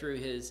get through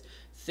his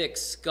thick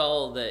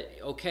skull that,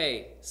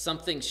 okay,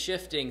 something's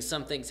shifting,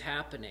 something's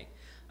happening.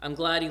 I'm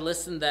glad he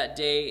listened that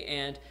day,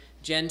 and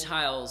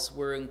Gentiles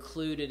were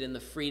included in the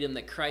freedom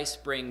that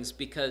Christ brings,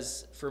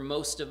 because for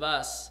most of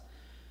us,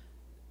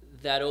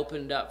 that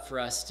opened up for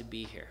us to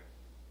be here.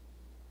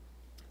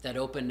 That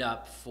opened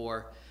up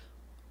for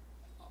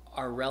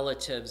our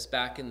relatives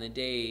back in the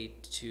day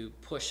to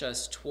push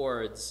us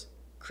towards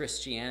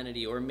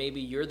Christianity. Or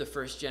maybe you're the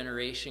first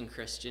generation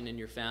Christian in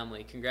your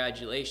family.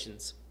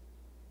 Congratulations.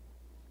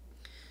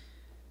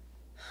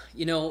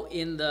 You know,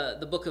 in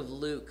the book of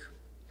Luke,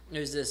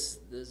 there's this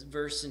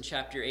verse in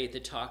chapter 8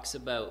 that talks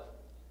about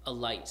a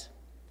light.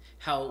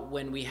 How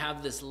when we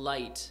have this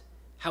light,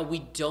 how we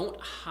don't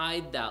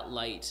hide that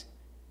light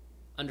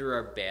under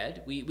our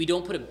bed. We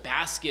don't put a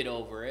basket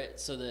over it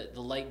so that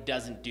the light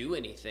doesn't do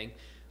anything.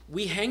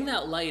 We hang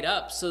that light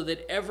up so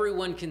that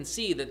everyone can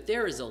see that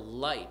there is a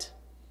light.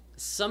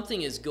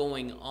 Something is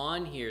going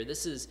on here.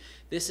 This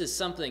is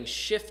something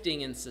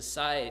shifting in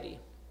society.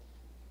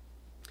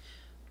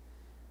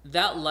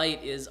 That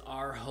light is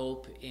our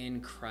hope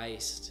in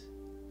Christ.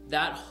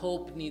 That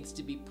hope needs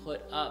to be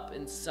put up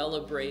and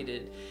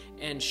celebrated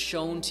and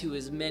shown to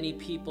as many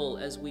people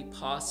as we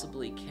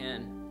possibly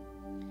can.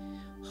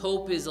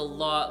 Hope is a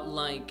lot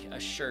like a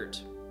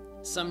shirt.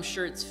 Some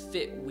shirts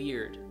fit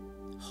weird.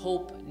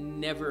 Hope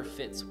never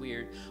fits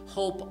weird.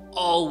 Hope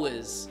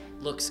always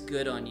looks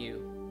good on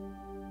you.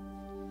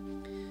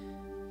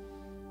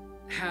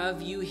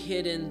 Have you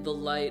hidden the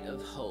light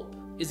of hope?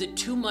 Is it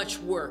too much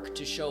work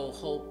to show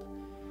hope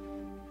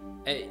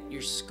at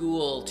your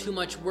school? Too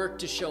much work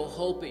to show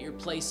hope at your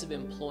place of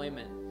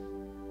employment?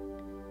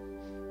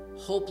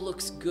 Hope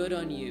looks good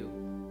on you.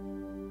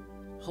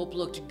 Hope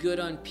looked good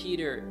on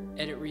Peter,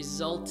 and it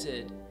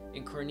resulted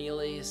in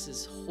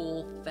Cornelius'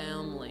 whole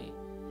family,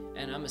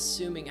 and I'm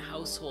assuming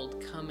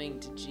household, coming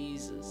to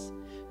Jesus,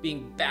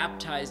 being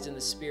baptized in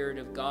the Spirit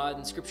of God.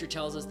 And Scripture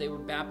tells us they were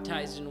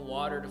baptized in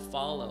water to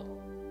follow.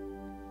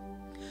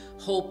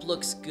 Hope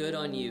looks good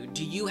on you.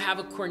 Do you have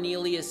a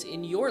Cornelius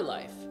in your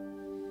life?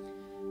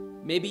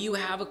 Maybe you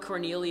have a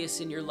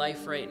Cornelius in your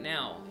life right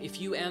now. If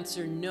you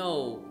answer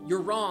no, you're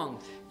wrong.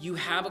 You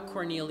have a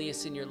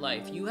Cornelius in your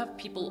life. You have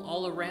people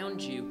all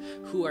around you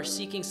who are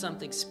seeking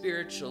something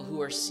spiritual, who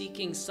are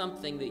seeking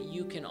something that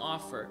you can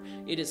offer.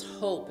 It is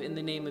hope in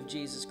the name of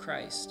Jesus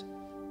Christ.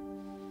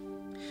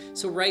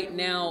 So right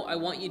now, I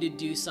want you to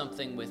do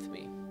something with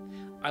me.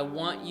 I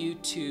want you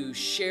to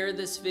share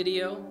this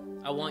video.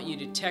 I want you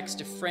to text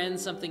a friend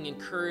something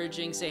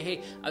encouraging. Say,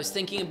 hey, I was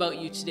thinking about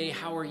you today.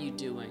 How are you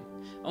doing?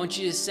 I want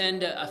you to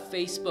send a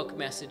Facebook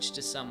message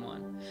to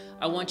someone.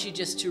 I want you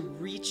just to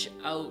reach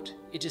out.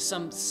 It's just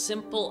some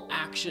simple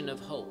action of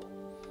hope.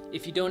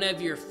 If you don't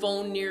have your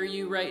phone near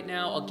you right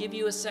now, I'll give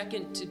you a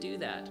second to do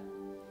that.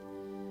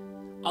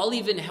 I'll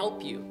even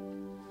help you.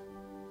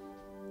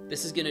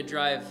 This is going to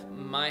drive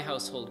my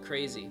household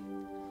crazy.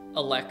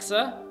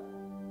 Alexa,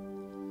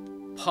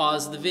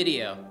 pause the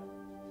video.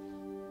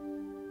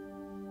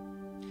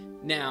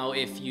 Now,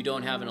 if you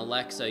don't have an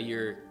Alexa,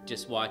 you're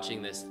just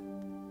watching this.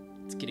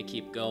 It's going to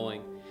keep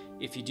going.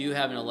 If you do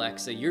have an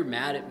Alexa, you're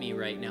mad at me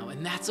right now,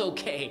 and that's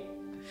okay.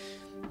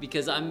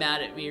 Because I'm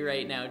mad at me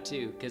right now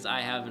too, because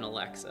I have an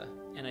Alexa.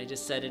 And I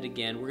just said it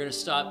again. We're going to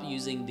stop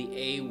using the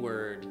A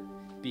word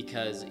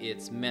because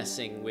it's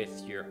messing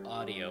with your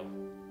audio.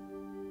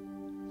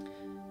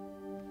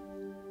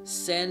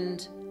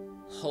 Send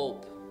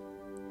hope.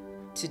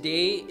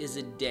 Today is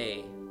a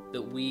day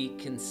that we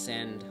can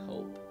send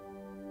hope.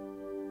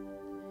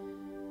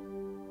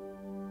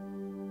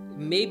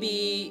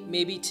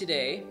 Maybe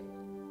today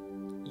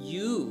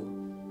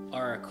you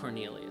are a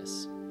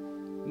Cornelius.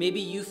 maybe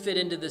you fit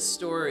into this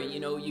story. You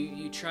know,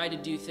 you try to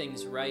do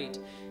things right.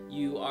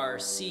 You are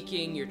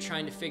seeking, you're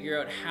trying to figure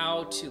out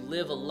how to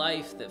live a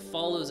life that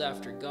follows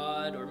after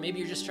God, or maybe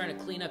you're just trying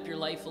to clean up your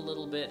life a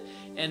little bit,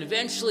 and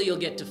eventually you'll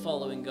get to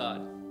following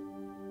God.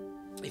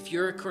 If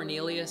you're a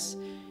Cornelius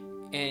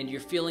and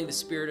you're feeling the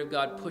Spirit of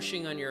God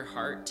pushing on your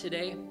heart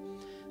today,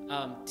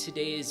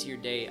 today is your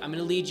day. I'm going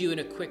to lead you in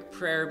a quick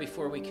prayer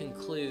before we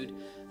conclude.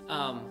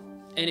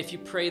 And if you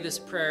pray this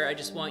prayer, I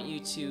just want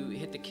you to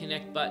hit the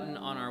connect button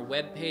on our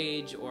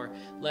webpage or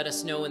let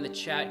us know in the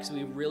chat, because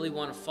we really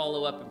want to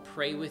follow up and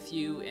pray with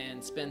you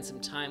and spend some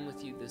time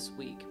with you this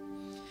week.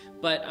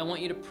 But I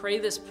want you to pray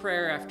this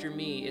prayer after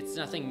me. It's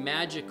nothing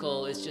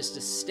magical. It's just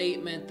a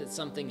statement that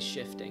something's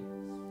shifting.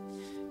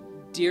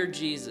 Dear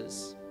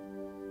Jesus,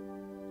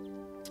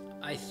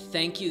 I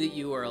thank you that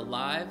you are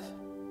alive.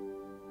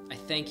 I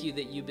thank you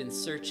that you've been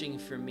searching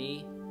for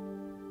me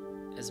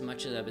as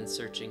much as I've been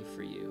searching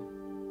for you.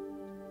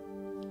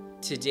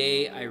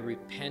 Today, I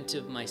repent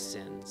of my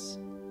sins.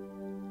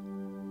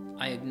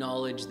 I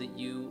acknowledge that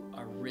you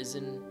are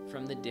risen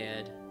from the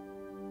dead.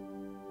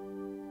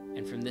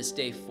 And from this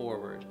day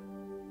forward,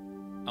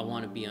 I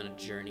want to be on a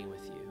journey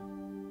with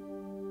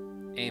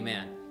you.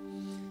 Amen.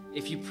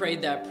 If you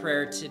prayed that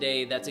prayer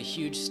today, that's a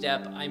huge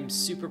step. I'm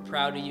super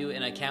proud of you,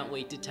 and I can't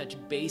wait to touch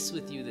base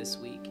with you this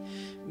week.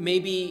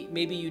 Maybe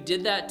you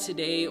did that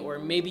today, or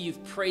maybe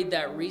you've prayed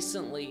that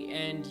recently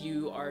and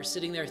you are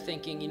sitting there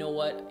thinking, you know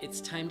what,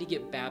 it's time to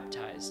get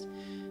baptized.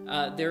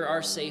 There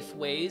are safe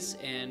ways,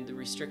 and the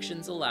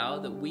restrictions allow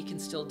that we can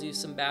still do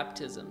some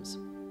baptisms.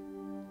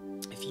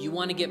 If you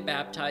want to get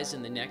baptized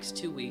in the next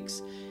 2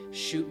 weeks,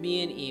 shoot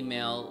me an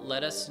email,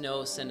 let us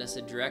know, send us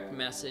a direct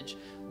message.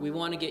 We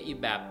want to get you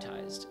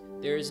baptized.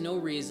 There is no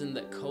reason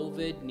that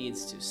COVID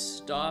needs to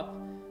stop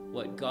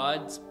what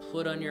God's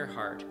put on your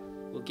heart.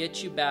 We'll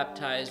get you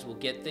baptized, we'll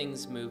get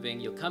things moving.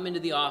 You'll come into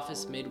the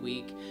office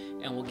midweek,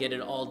 and we'll get it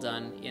all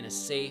done in a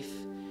safe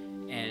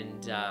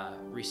and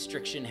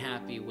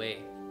restriction-happy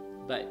way.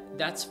 But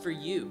that's for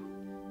you.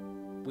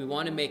 We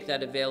want to make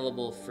that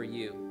available for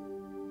you.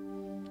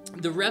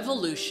 The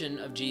revolution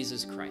of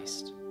Jesus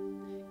Christ,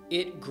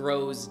 it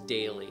grows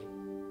daily.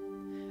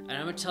 And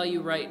I'm going to tell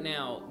you right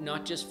now,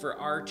 not just for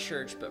our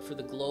church, but for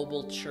the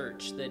global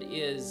church that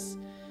is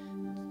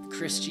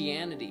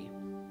Christianity,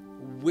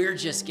 we're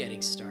just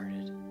getting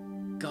started.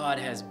 God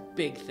has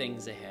big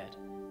things ahead,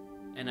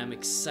 and I'm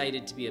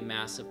excited to be a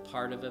massive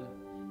part of them,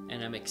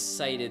 and I'm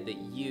excited that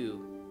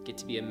you get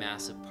to be a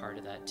massive part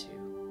of that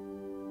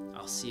too.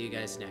 I'll see you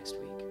guys next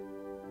week.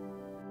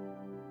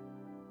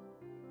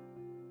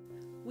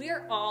 We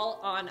are all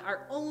on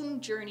our own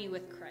journey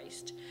with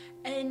Christ.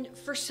 And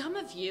for some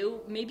of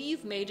you, maybe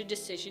you've made a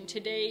decision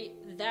today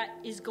that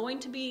is going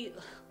to be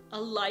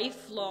a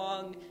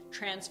lifelong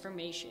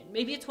transformation.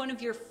 Maybe it's one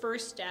of your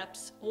first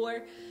steps,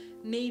 or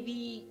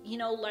maybe, you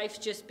know, life's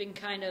just been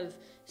kind of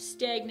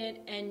stagnant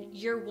and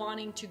you're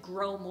wanting to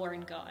grow more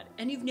in God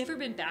and you've never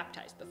been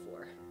baptized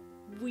before.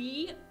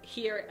 We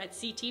here at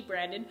CT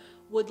Brandon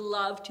would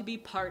love to be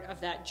part of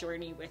that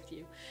journey with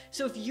you.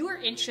 So if you are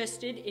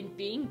interested in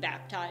being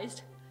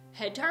baptized,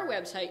 head to our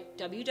website,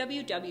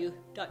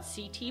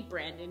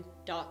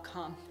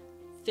 www.ctbrandon.com.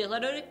 Fill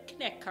out a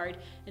Connect card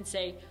and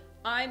say,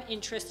 I'm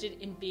interested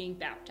in being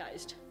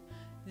baptized.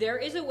 There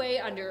is a way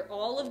under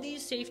all of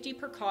these safety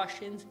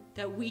precautions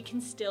that we can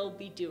still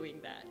be doing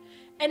that.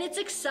 And it's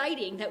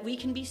exciting that we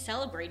can be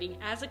celebrating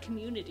as a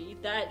community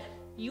that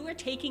you are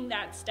taking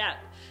that step.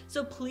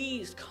 So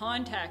please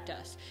contact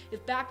us.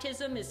 If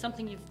baptism is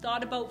something you've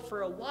thought about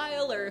for a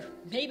while, or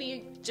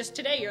maybe just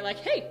today you're like,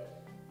 hey,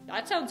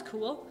 that sounds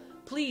cool,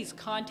 please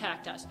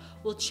contact us.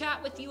 We'll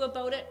chat with you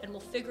about it and we'll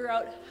figure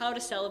out how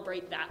to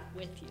celebrate that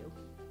with you.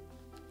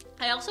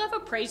 I also have a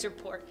praise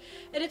report,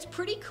 and it's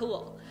pretty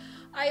cool.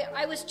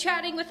 I was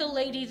chatting with a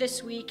lady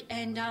this week,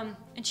 and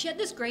she had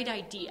this great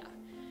idea.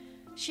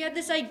 She had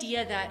this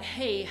idea that,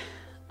 hey,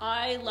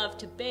 I love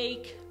to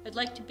bake. I'd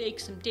like to bake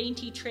some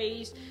dainty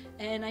trays,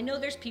 and I know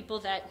there's people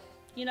that,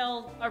 you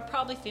know, are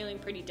probably feeling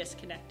pretty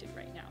disconnected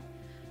right now.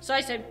 So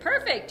I said,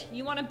 perfect,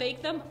 you want to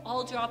bake them?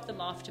 I'll drop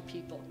them off to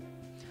people.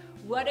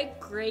 What a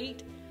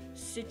great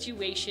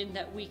situation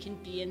that we can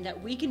be in, that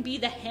we can be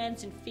the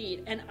hands and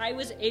feet. And I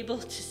was able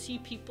to see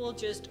people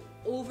just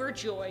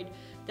overjoyed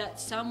that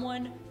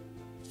someone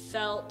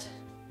felt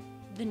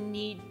the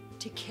need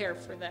to care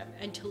for them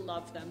and to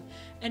love them.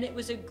 And it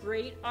was a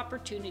great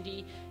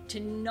opportunity to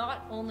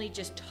not only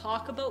just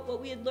talk about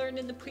what we had learned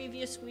in the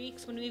previous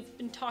weeks when we've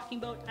been talking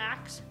about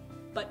Acts,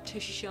 but to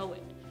show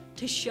it,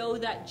 to show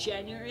that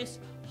generous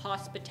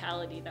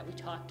hospitality that we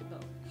talked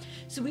about.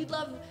 So we'd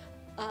love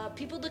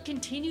people to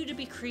continue to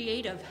be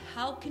creative.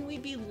 How can we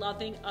be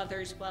loving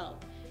others well?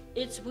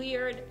 It's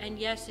weird, and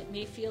yes, it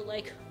may feel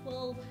like,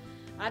 well,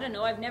 I don't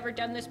know, I've never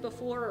done this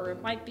before, or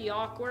it might be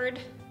awkward.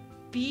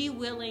 Be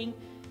willing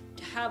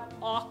to have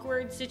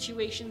awkward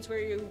situations where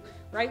you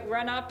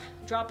run up,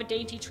 drop a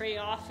dainty tray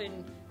off,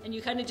 and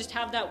you kind of just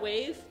have that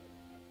wave.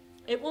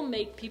 It will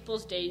make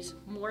people's days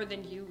more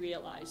than you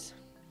realize.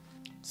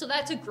 So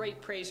that's a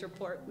great praise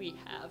report we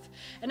have.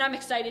 And I'm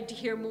excited to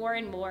hear more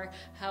and more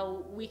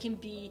how we can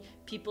be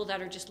people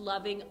that are just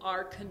loving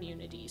our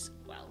communities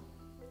well.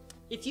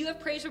 If you have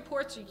praise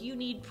reports or you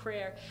need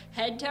prayer,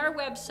 head to our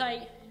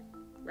website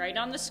right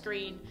on the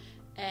screen,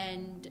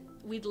 and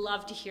we'd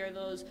love to hear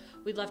those.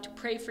 We'd love to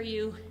pray for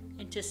you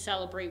and to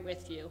celebrate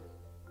with you.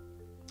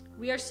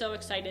 We are so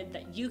excited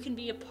that you can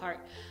be a part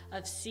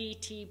of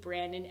CT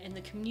Brandon and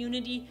the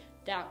community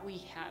that we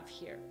have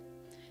here.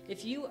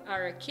 If you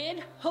are a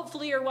kid,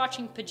 hopefully you're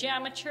watching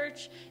Pajama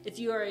Church. If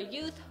you are a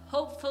youth,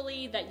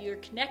 hopefully that you're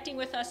connecting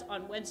with us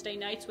on Wednesday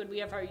nights when we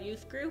have our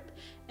youth group.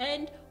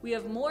 And we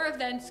have more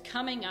events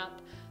coming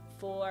up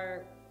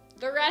for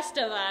the rest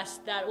of us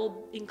that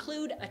will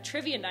include a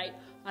trivia night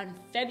on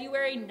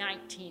February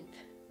 19th.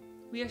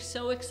 We are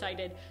so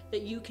excited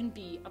that you can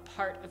be a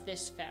part of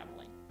this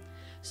family.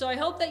 So I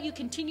hope that you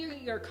continue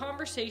your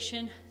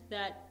conversation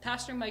that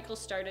Pastor Michael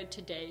started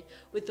today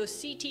with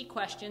those CT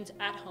questions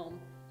at home,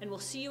 and we'll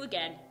see you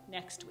again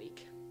next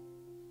week.